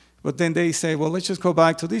 But then they say, well, let's just go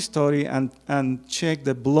back to this study and check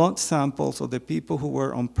the blood samples of the people who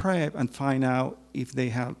were on PrEP and find out if they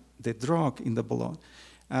had the drug in the blood.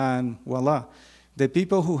 And voila, the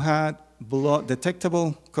people who had blood,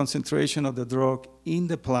 detectable concentration of the drug in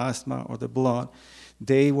the plasma or the blood,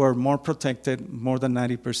 they were more protected, more than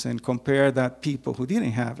 90%, compared that people who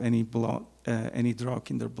didn't have any blood, any drug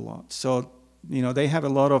in their blood. So, they have a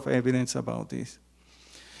lot of evidence about this.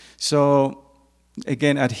 So,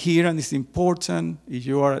 again, adherence is important. If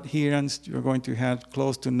you are adherent, you're going to have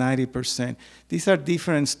close to 90%. These are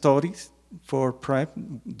different studies for PrEP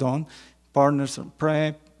done. Partners on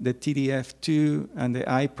PrEP, the TDF2, and the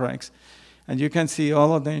IPREX. And you can see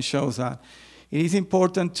all of them shows that. It is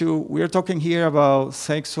important we're talking here about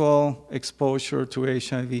sexual exposure to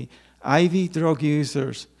HIV. IV drug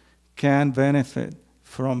users can benefit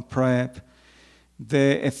from PrEP.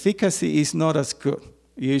 The efficacy is not as good.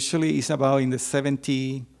 Usually it's about in the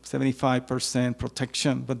 70-75%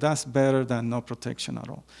 protection, but that's better than no protection at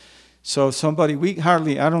all. So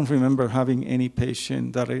I don't remember having any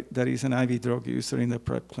patient that is an IV drug user in the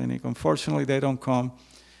PrEP clinic. Unfortunately, they don't come.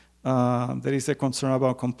 There is a concern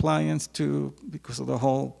about compliance too, because of the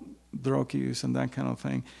whole drug use and that kind of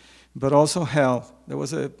thing. But also health. There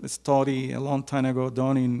was a study a long time ago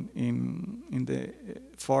done in the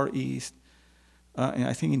Far East,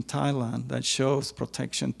 I think in Thailand, that shows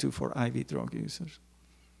protection too for IV drug users.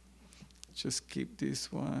 Just keep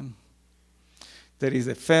this one. There is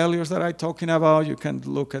the failures that I'm talking about. You can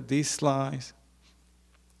look at these slides.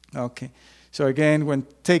 Okay. So again, when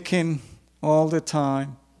taken all the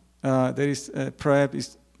time, PrEP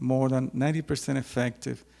is more than 90%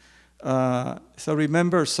 effective. So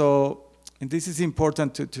remember, and this is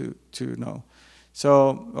important to know.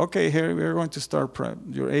 So, okay, here we are going to start PrEP.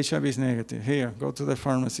 Your HIV is negative. Here, go to the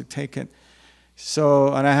pharmacy, take it.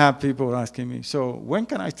 So, and I have people asking me, so when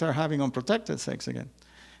can I start having unprotected sex again?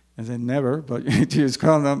 I said, never, but you need to use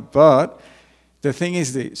condom. But the thing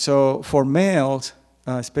is so for males,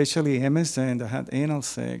 especially MSN that had anal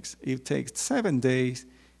sex, it takes 7 days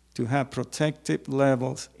to have protective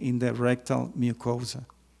levels in the rectal mucosa.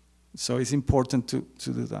 So it's important to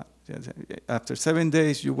do that. After 7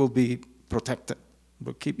 days, you will be protected,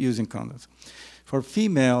 but keep using condoms. For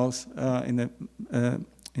females in the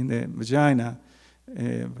vagina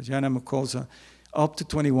mucosa, up to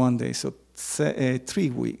 21 days, so 3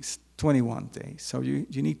 weeks, 21 days. So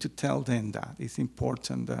you need to tell them that. It's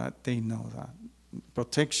important that they know that.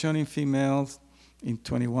 Protection in females in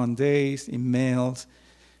 21 days, in males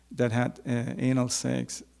that had anal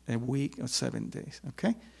sex a week or 7 days,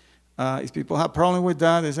 okay? If people have problem with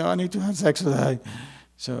that, they say, oh, I need to have sex with that.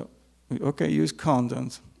 So, okay, use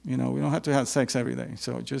condoms. You know, we don't have to have sex every day.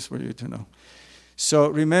 So just for you to know. So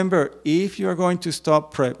remember, if you're going to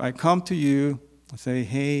stop PrEP, I come to you, I say,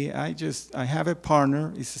 hey, I have a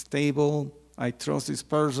partner, it's stable, I trust this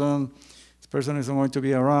person isn't going to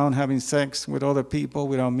be around having sex with other people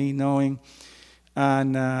without me knowing.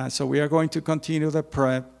 And so we are going to continue the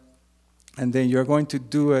PrEP, and then you're going to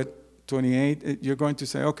do it 28, you're going to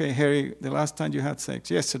say, okay, Harry, the last time you had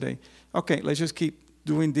sex, yesterday. Okay, let's just keep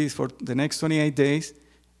doing this for the next 28 days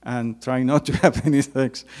and try not to have any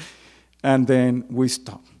sex. And then we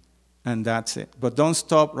stop, and that's it. But don't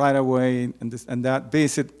stop right away and that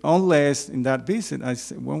visit, unless in that visit I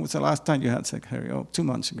say, when was the last time you had sex, Harry? Oh, 2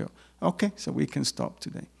 months ago. Okay, so we can stop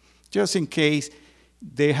today. Just in case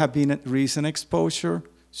there have been a recent exposure,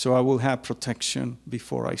 so I will have protection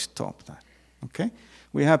before I stop that, okay?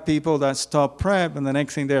 We have people that stop PrEP, and the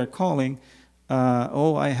next thing they're calling,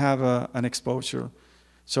 oh, I have an exposure.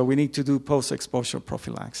 So we need to do post-exposure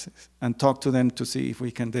prophylaxis and talk to them to see if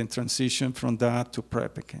we can then transition from that to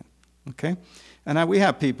PrEP again, okay? And we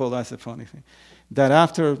have people, that's the funny thing, that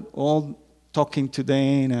after all talking to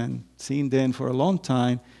them and seeing them for a long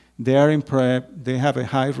time, they are in PrEP, they have a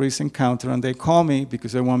high risk encounter, and they call me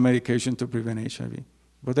because they want medication to prevent HIV,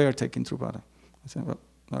 but they are taking Truvada. I said, well,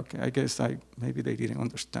 okay, I guess maybe they didn't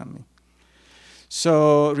understand me.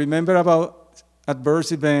 So remember about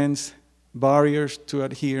adverse events, barriers to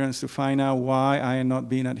adherence, to find out why I am not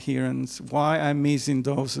being adherent, why I'm missing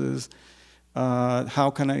doses,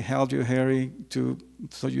 how can I help you, Harry,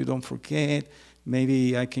 so you don't forget.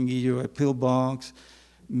 Maybe I can give you a pill box.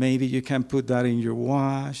 Maybe you can put that in your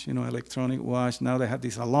watch, you know, electronic watch. Now they have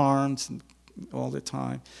these alarms all the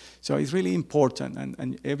time. So it's really important.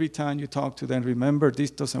 And every time you talk to them, remember this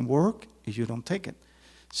doesn't work if you don't take it.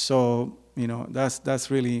 So, you know, that's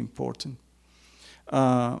really important.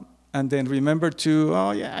 And then remember to,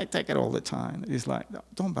 oh yeah, I take it all the time. It's like, no,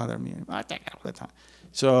 don't bother me. I take it all the time.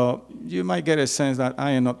 So you might get a sense that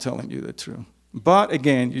I am not telling you the truth. But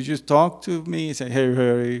again, you just talk to me and say, hey,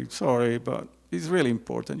 Harry, sorry, but it's really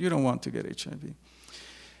important. You don't want to get HIV.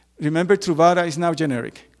 Remember, Truvada is now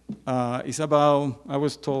generic. It's about, I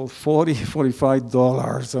was told, $40,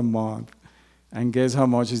 $45 a month. And guess how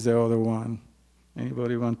much is the other one?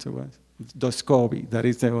 Anybody want to ask? Descovy, that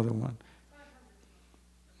is the other one.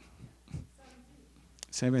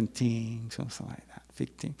 17, something like that,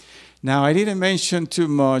 15. Now, I didn't mention too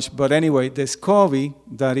much, but anyway, Descovy,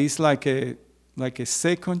 that is like a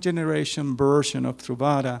second generation version of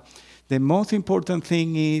Truvada. The most important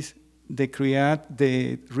thing is the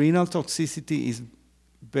renal toxicity is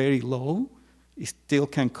very low. It still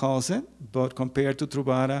can cause it, but compared to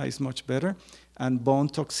Truvada, it's much better. And bone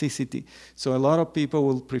toxicity. So a lot of people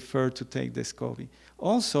will prefer to take Descovy.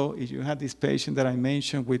 Also, if you had this patient that I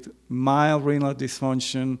mentioned with mild renal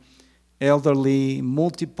dysfunction, elderly,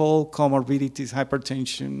 multiple comorbidities,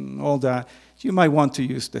 hypertension, all that, you might want to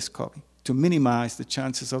use Descovy to minimize the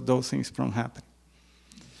chances of those things from happening.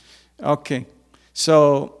 Okay,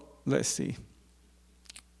 so let's see.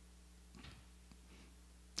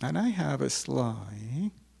 And I have a slide.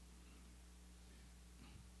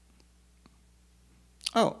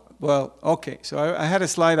 Oh, well, okay. So I had a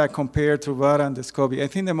slide that compared Truvada and Descovy. I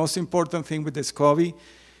think the most important thing with Descovy,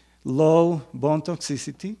 low bone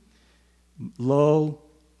toxicity, low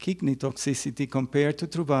kidney toxicity compared to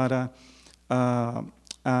Truvada,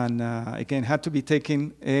 and again, had to be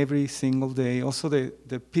taken every single day. Also,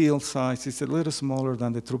 the pill size is a little smaller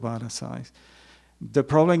than the Truvada size. The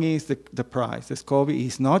problem is the price. Descovy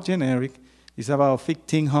is not generic. It's about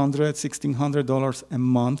 $1,500, $1,600 a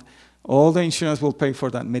month. All the insurance will pay for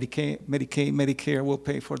that. Medicaid, Medicare will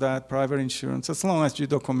pay for that, private insurance, as long as you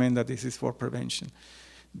document that this is for prevention.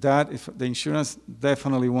 That, if the insurance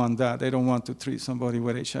definitely want that. They don't want to treat somebody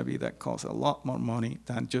with HIV that costs a lot more money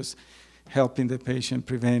than just helping the patient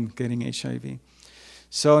prevent getting HIV.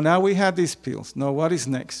 So now we have these pills. Now what is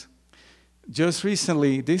next? Just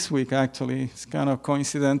recently, this week actually, it's kind of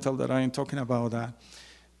coincidental that I am talking about that.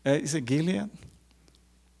 Is it Gilead?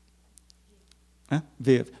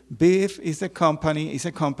 VIV. VIV is a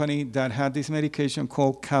company that had this medication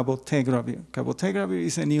called cabotegravir. Cabotegravir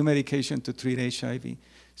is a new medication to treat HIV.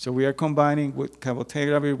 So we are combining with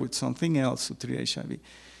cabotegravir with something else to treat HIV.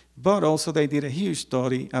 But also they did a huge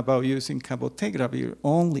study about using cabotegravir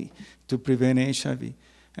only to prevent HIV.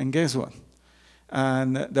 And guess what?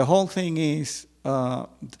 And the whole thing is, and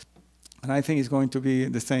I think it's going to be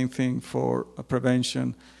the same thing for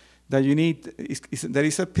prevention, that you need, there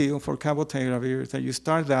is a pill for cabotegravir, that you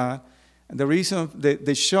start that, and the reason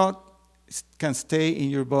the shot can stay in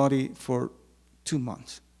your body for 2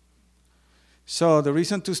 months. So the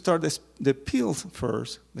reason to start the pills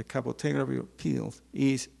first, the cabotegravir pills,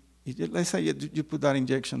 is let's say you put that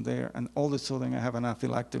injection there, and all of a sudden I have an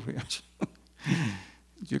anaphylactic reaction.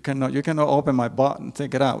 You cannot open my butt and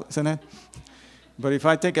take it out, isn't it? But if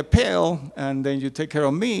I take a pill and then you take care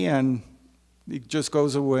of me and it just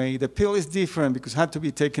goes away, the pill is different because it had to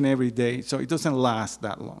be taken every day, so it doesn't last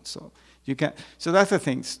that long. So that's the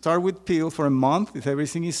thing. Start with pill for a month. If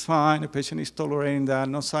everything is fine, the patient is tolerating that,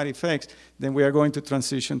 no side effects, then we are going to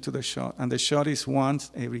transition to the shot. And the shot is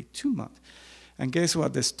once every 2 months. And guess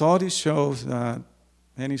what? The study shows that,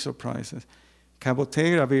 any surprises,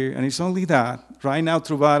 cabotegravir, and it's only that. Right now,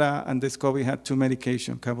 Truvada and Descovy had 2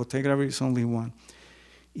 medications. Cabotegravir is only 1.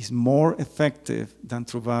 Is more effective than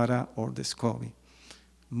Truvada or Descovy.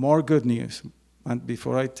 More good news, and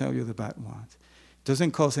before I tell you the bad ones. It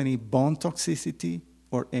doesn't cause any bone toxicity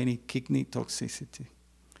or any kidney toxicity.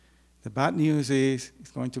 The bad news is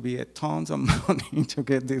it's going to be a tons of money to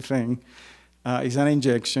get this thing. It's an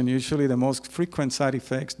injection. Usually the most frequent side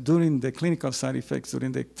effects during the clinical side effects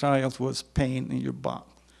during the trials was pain in your butt.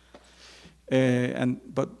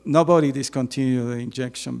 But nobody discontinued the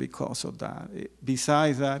injection because of that.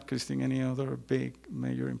 Besides that, Christine, any other big,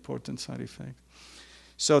 major, important side effect?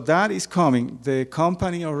 So that is coming. The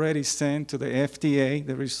company already sent to the FDA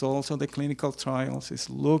the results of the clinical trials. It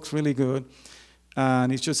looks really good.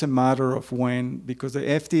 And it's just a matter of when, because the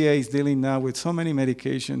FDA is dealing now with so many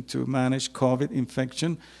medications to manage COVID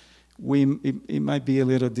infection. It might be a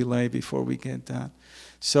little delay before we get that.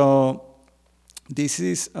 So this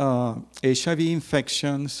is HIV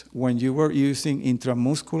infections when you were using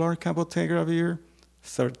intramuscular cabotegravir,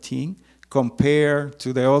 13, compared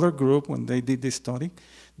to the other group when they did this study,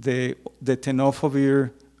 the tenofovir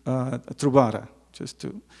Truvada,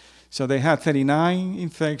 so they had 39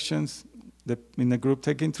 infections in the group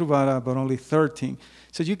taking Truvada, but only 13.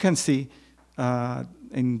 So you can see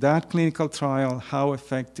in that clinical trial how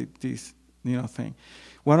effective this thing.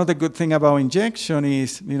 One of the good things about injection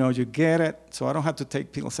is, you get it, so I don't have to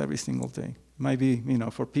take pills every single day. It might be,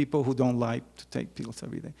 for people who don't like to take pills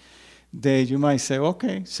every day. You might say,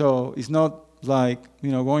 okay, so it's not like,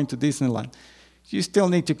 going to Disneyland. You still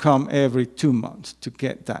need to come every 2 months to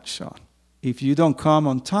get that shot. If you don't come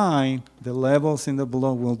on time, the levels in the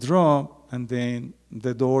blood will drop, and then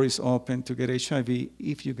the door is open to get HIV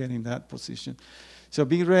if you get in that position. So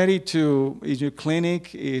be ready to, in your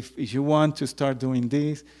clinic, if you want to start doing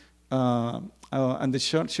this, and the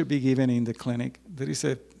shot should be given in the clinic. There is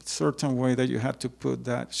a certain way that you have to put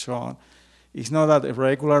that shot. It's not that a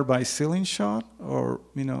regular bicillin shot, or,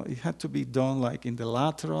 it had to be done like in the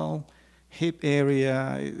lateral hip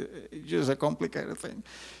area. It's just a complicated thing.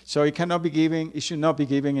 So it cannot be given, it should not be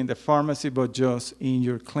given in the pharmacy, but just in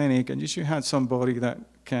your clinic, and you should have somebody that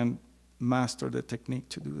can master the technique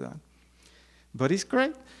to do that. But it's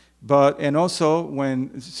great. And also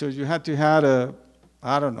so you had to have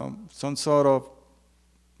some sort of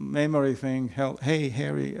memory thing. Hey,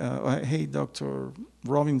 Harry, hey, Dr.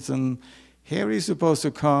 Robinson, Harry is supposed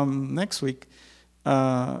to come next week.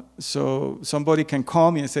 So somebody can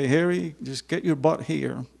call me and say, Harry, just get your butt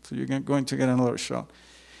here, so you're going to get another shot.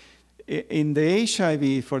 In the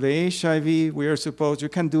HIV, for the HIV, you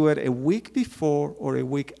can do it a week before or a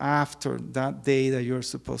week after that day that you're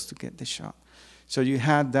supposed to get the shot. So you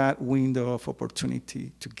had that window of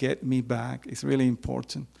opportunity to get me back. It's really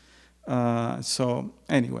important. So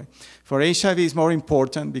anyway, for HIV it's more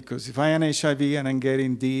important because if I am HIV and I'm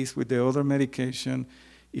getting this with the other medication,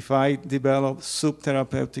 if I develop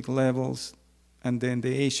subtherapeutic levels, and then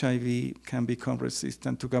the HIV can become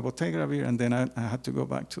resistant to cabotegravir, and then I have to go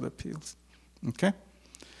back to the pills. Okay?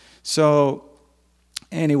 So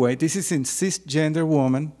anyway, this is in cisgender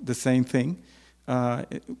woman, the same thing.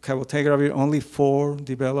 Cabotegravir, only 4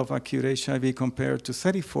 develop acute HIV compared to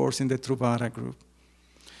 34 in the Truvada group.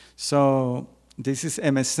 So this is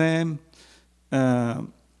MSM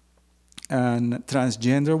and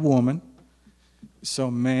transgender woman.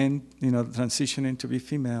 So men, transitioning to be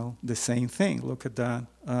female, the same thing. Look at that.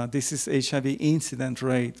 This is HIV incident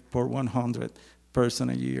rate per 100 person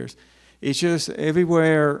a year. It's just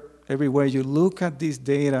everywhere you look at this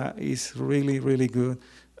data is really, really good.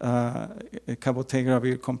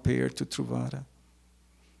 Cabotegravir compared to Truvada.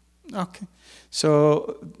 Okay.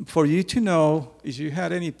 So for you to know, if you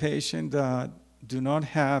had any patient that do not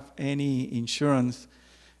have any insurance,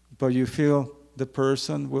 but you feel the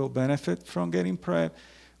person will benefit from getting PrEP,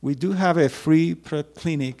 we do have a free PrEP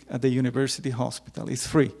clinic at the university hospital. It's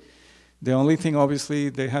free. The only thing, obviously,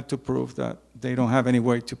 they had to prove that they don't have any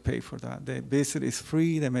way to pay for that. The visit is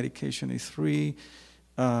free, the medication is free,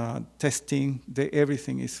 testing,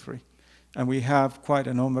 everything is free. And we have quite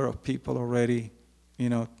a number of people already,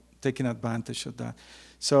 taking advantage of that.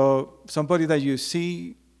 So somebody that you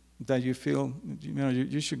see that you feel,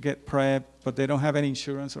 you should get PrEP, but they don't have any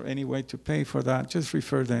insurance or any way to pay for that, just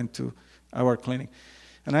refer them to our clinic.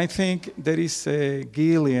 And I think there is a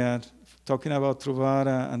Gilead talking about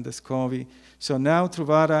Truvada and Descovy. So now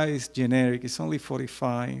Truvada is generic. It's only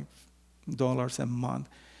 $45 a month.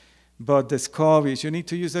 But Descovy, you need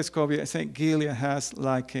to use Descovy. I think Gilead has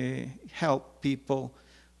like a help people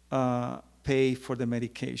pay for the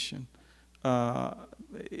medication.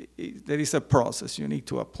 There is a process. You need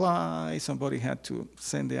to apply. Somebody had to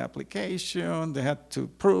send the application. They had to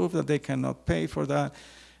prove that they cannot pay for that.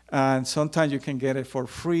 And sometimes you can get it for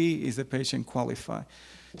free if the patient qualifies.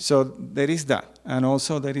 So there is that. And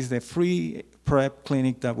also there is the free PrEP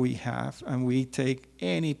clinic that we have, and we take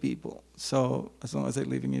any people, so as long as they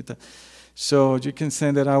live in Utah. So you can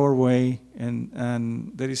send it our way,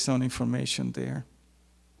 and there is some information there.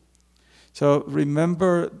 So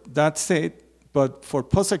remember, that's it. But for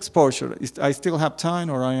post-exposure, I still have time,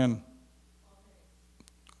 or I am?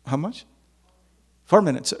 How much? 4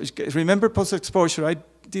 minutes. Remember post-exposure, I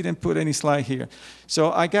didn't put any slide here.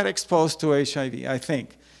 So I got exposed to HIV, I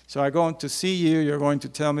think. So I'm going to see you, you're going to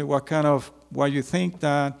tell me what you think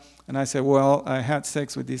that, and I said, well, I had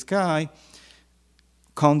sex with this guy.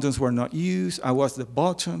 Condoms were not used. I was the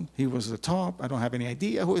bottom, he was the top. I don't have any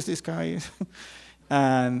idea who is this guy.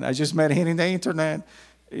 And I just met him in the internet.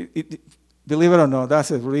 Believe it or not, that's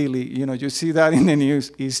a really, you see that in the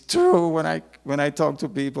news. It's true. When I talk to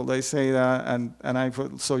people, they say that, and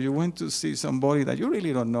so you went to see somebody that you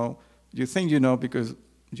really don't know. You think you know because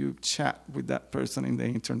you chat with that person in the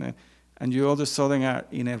internet, and you all of a sudden are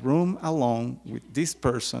in a room alone with this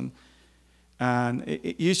person. And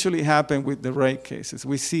it usually happens with the rape cases.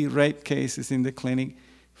 We see rape cases in the clinic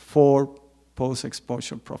for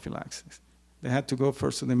post-exposure prophylaxis. They had to go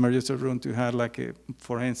first to the emergency room to have like a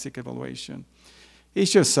forensic evaluation.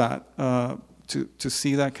 It's just sad to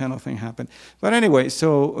see that kind of thing happen. But anyway,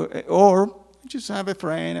 so, or just have a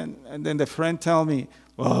friend, and then the friend tell me,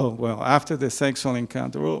 oh, well, after the sexual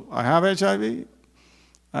encounter, well, I have HIV,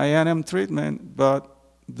 I am on treatment, but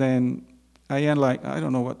then I am like, I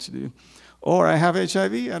don't know what to do. Or I have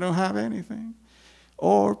HIV, I don't have anything.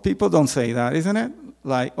 Or people don't say that, isn't it?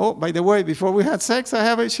 Like, oh, by the way, before we had sex, I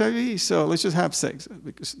have HIV, so let's just have sex,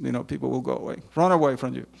 because, people will go away, run away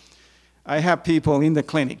from you. I have people in the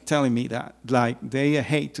clinic telling me that, like, they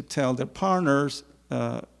hate to tell their partners,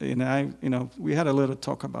 and we had a little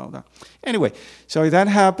talk about that. Anyway, so if that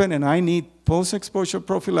happened, and I need post-exposure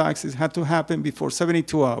prophylaxis, it had to happen before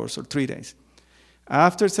 72 hours or 3 days.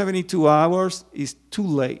 After 72 hours, it's too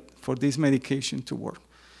late for this medication to work.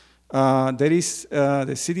 There is,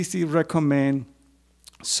 the CDC recommend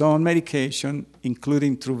some medication,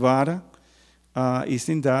 including Truvada, is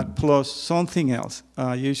in that, plus something else.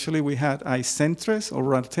 Usually we had Icentress or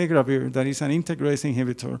Raltegravir, that is an integrase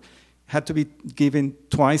inhibitor, had to be given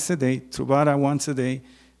twice a day, Truvada once a day,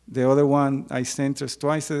 the other one, Icentress,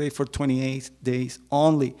 twice a day for 28 days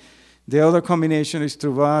only. The other combination is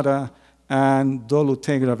Truvada and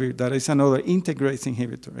Dolutegravir, that is another integrase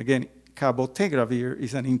inhibitor. Again, Cabotegravir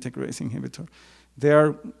is an integrase inhibitor. They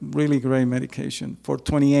are really great medication for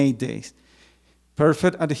 28 days.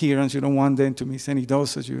 Perfect adherence, you don't want them to miss any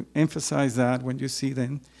doses. You emphasize that when you see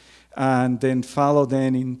them. And then follow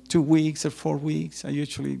them in 2 weeks or 4 weeks. I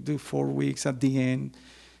usually do 4 weeks at the end.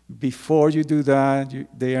 Before you do that,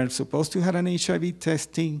 they are supposed to have an HIV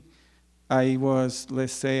testing.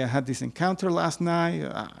 Let's say I had this encounter last night.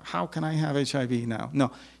 How can I have HIV now?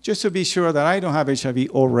 No, just to be sure that I don't have HIV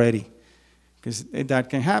already, because that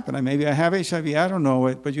can happen. Maybe I have HIV, I don't know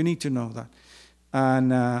it, but you need to know that.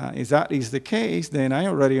 And if that is the case, then I'm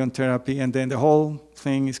already on therapy, and then the whole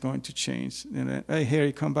thing is going to change. Hey,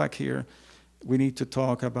 Harry, come back here. We need to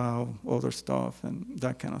talk about other stuff and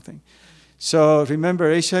that kind of thing. So remember,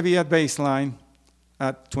 HIV at baseline,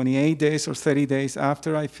 at 28 days or 30 days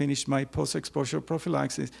after I finish my post-exposure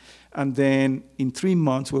prophylaxis, and then in 3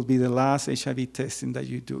 months will be the last HIV testing that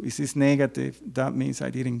you do. If it's negative, that means I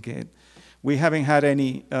didn't get. We haven't had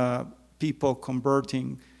any people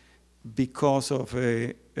converting because of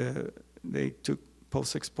they took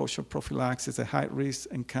post-exposure prophylaxis, a high-risk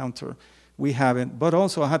encounter. We haven't, but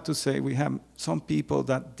also I have to say we have some people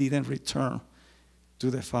that didn't return to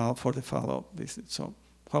the for the follow-up visit. So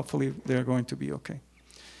hopefully they're going to be okay.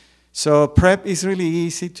 So PrEP is really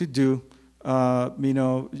easy to do.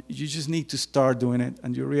 You just need to start doing it,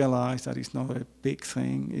 and you realize that it's not a big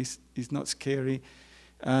thing. It's not scary.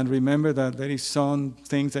 And remember that there is some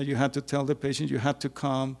things that you have to tell the patient. You had to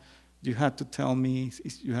come. You had to tell me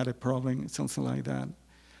if you had a problem, something like that.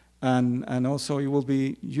 And also it will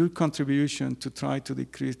be your contribution to try to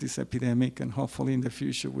decrease this epidemic, and hopefully in the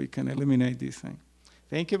future we can eliminate this thing.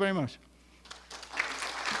 Thank you very much.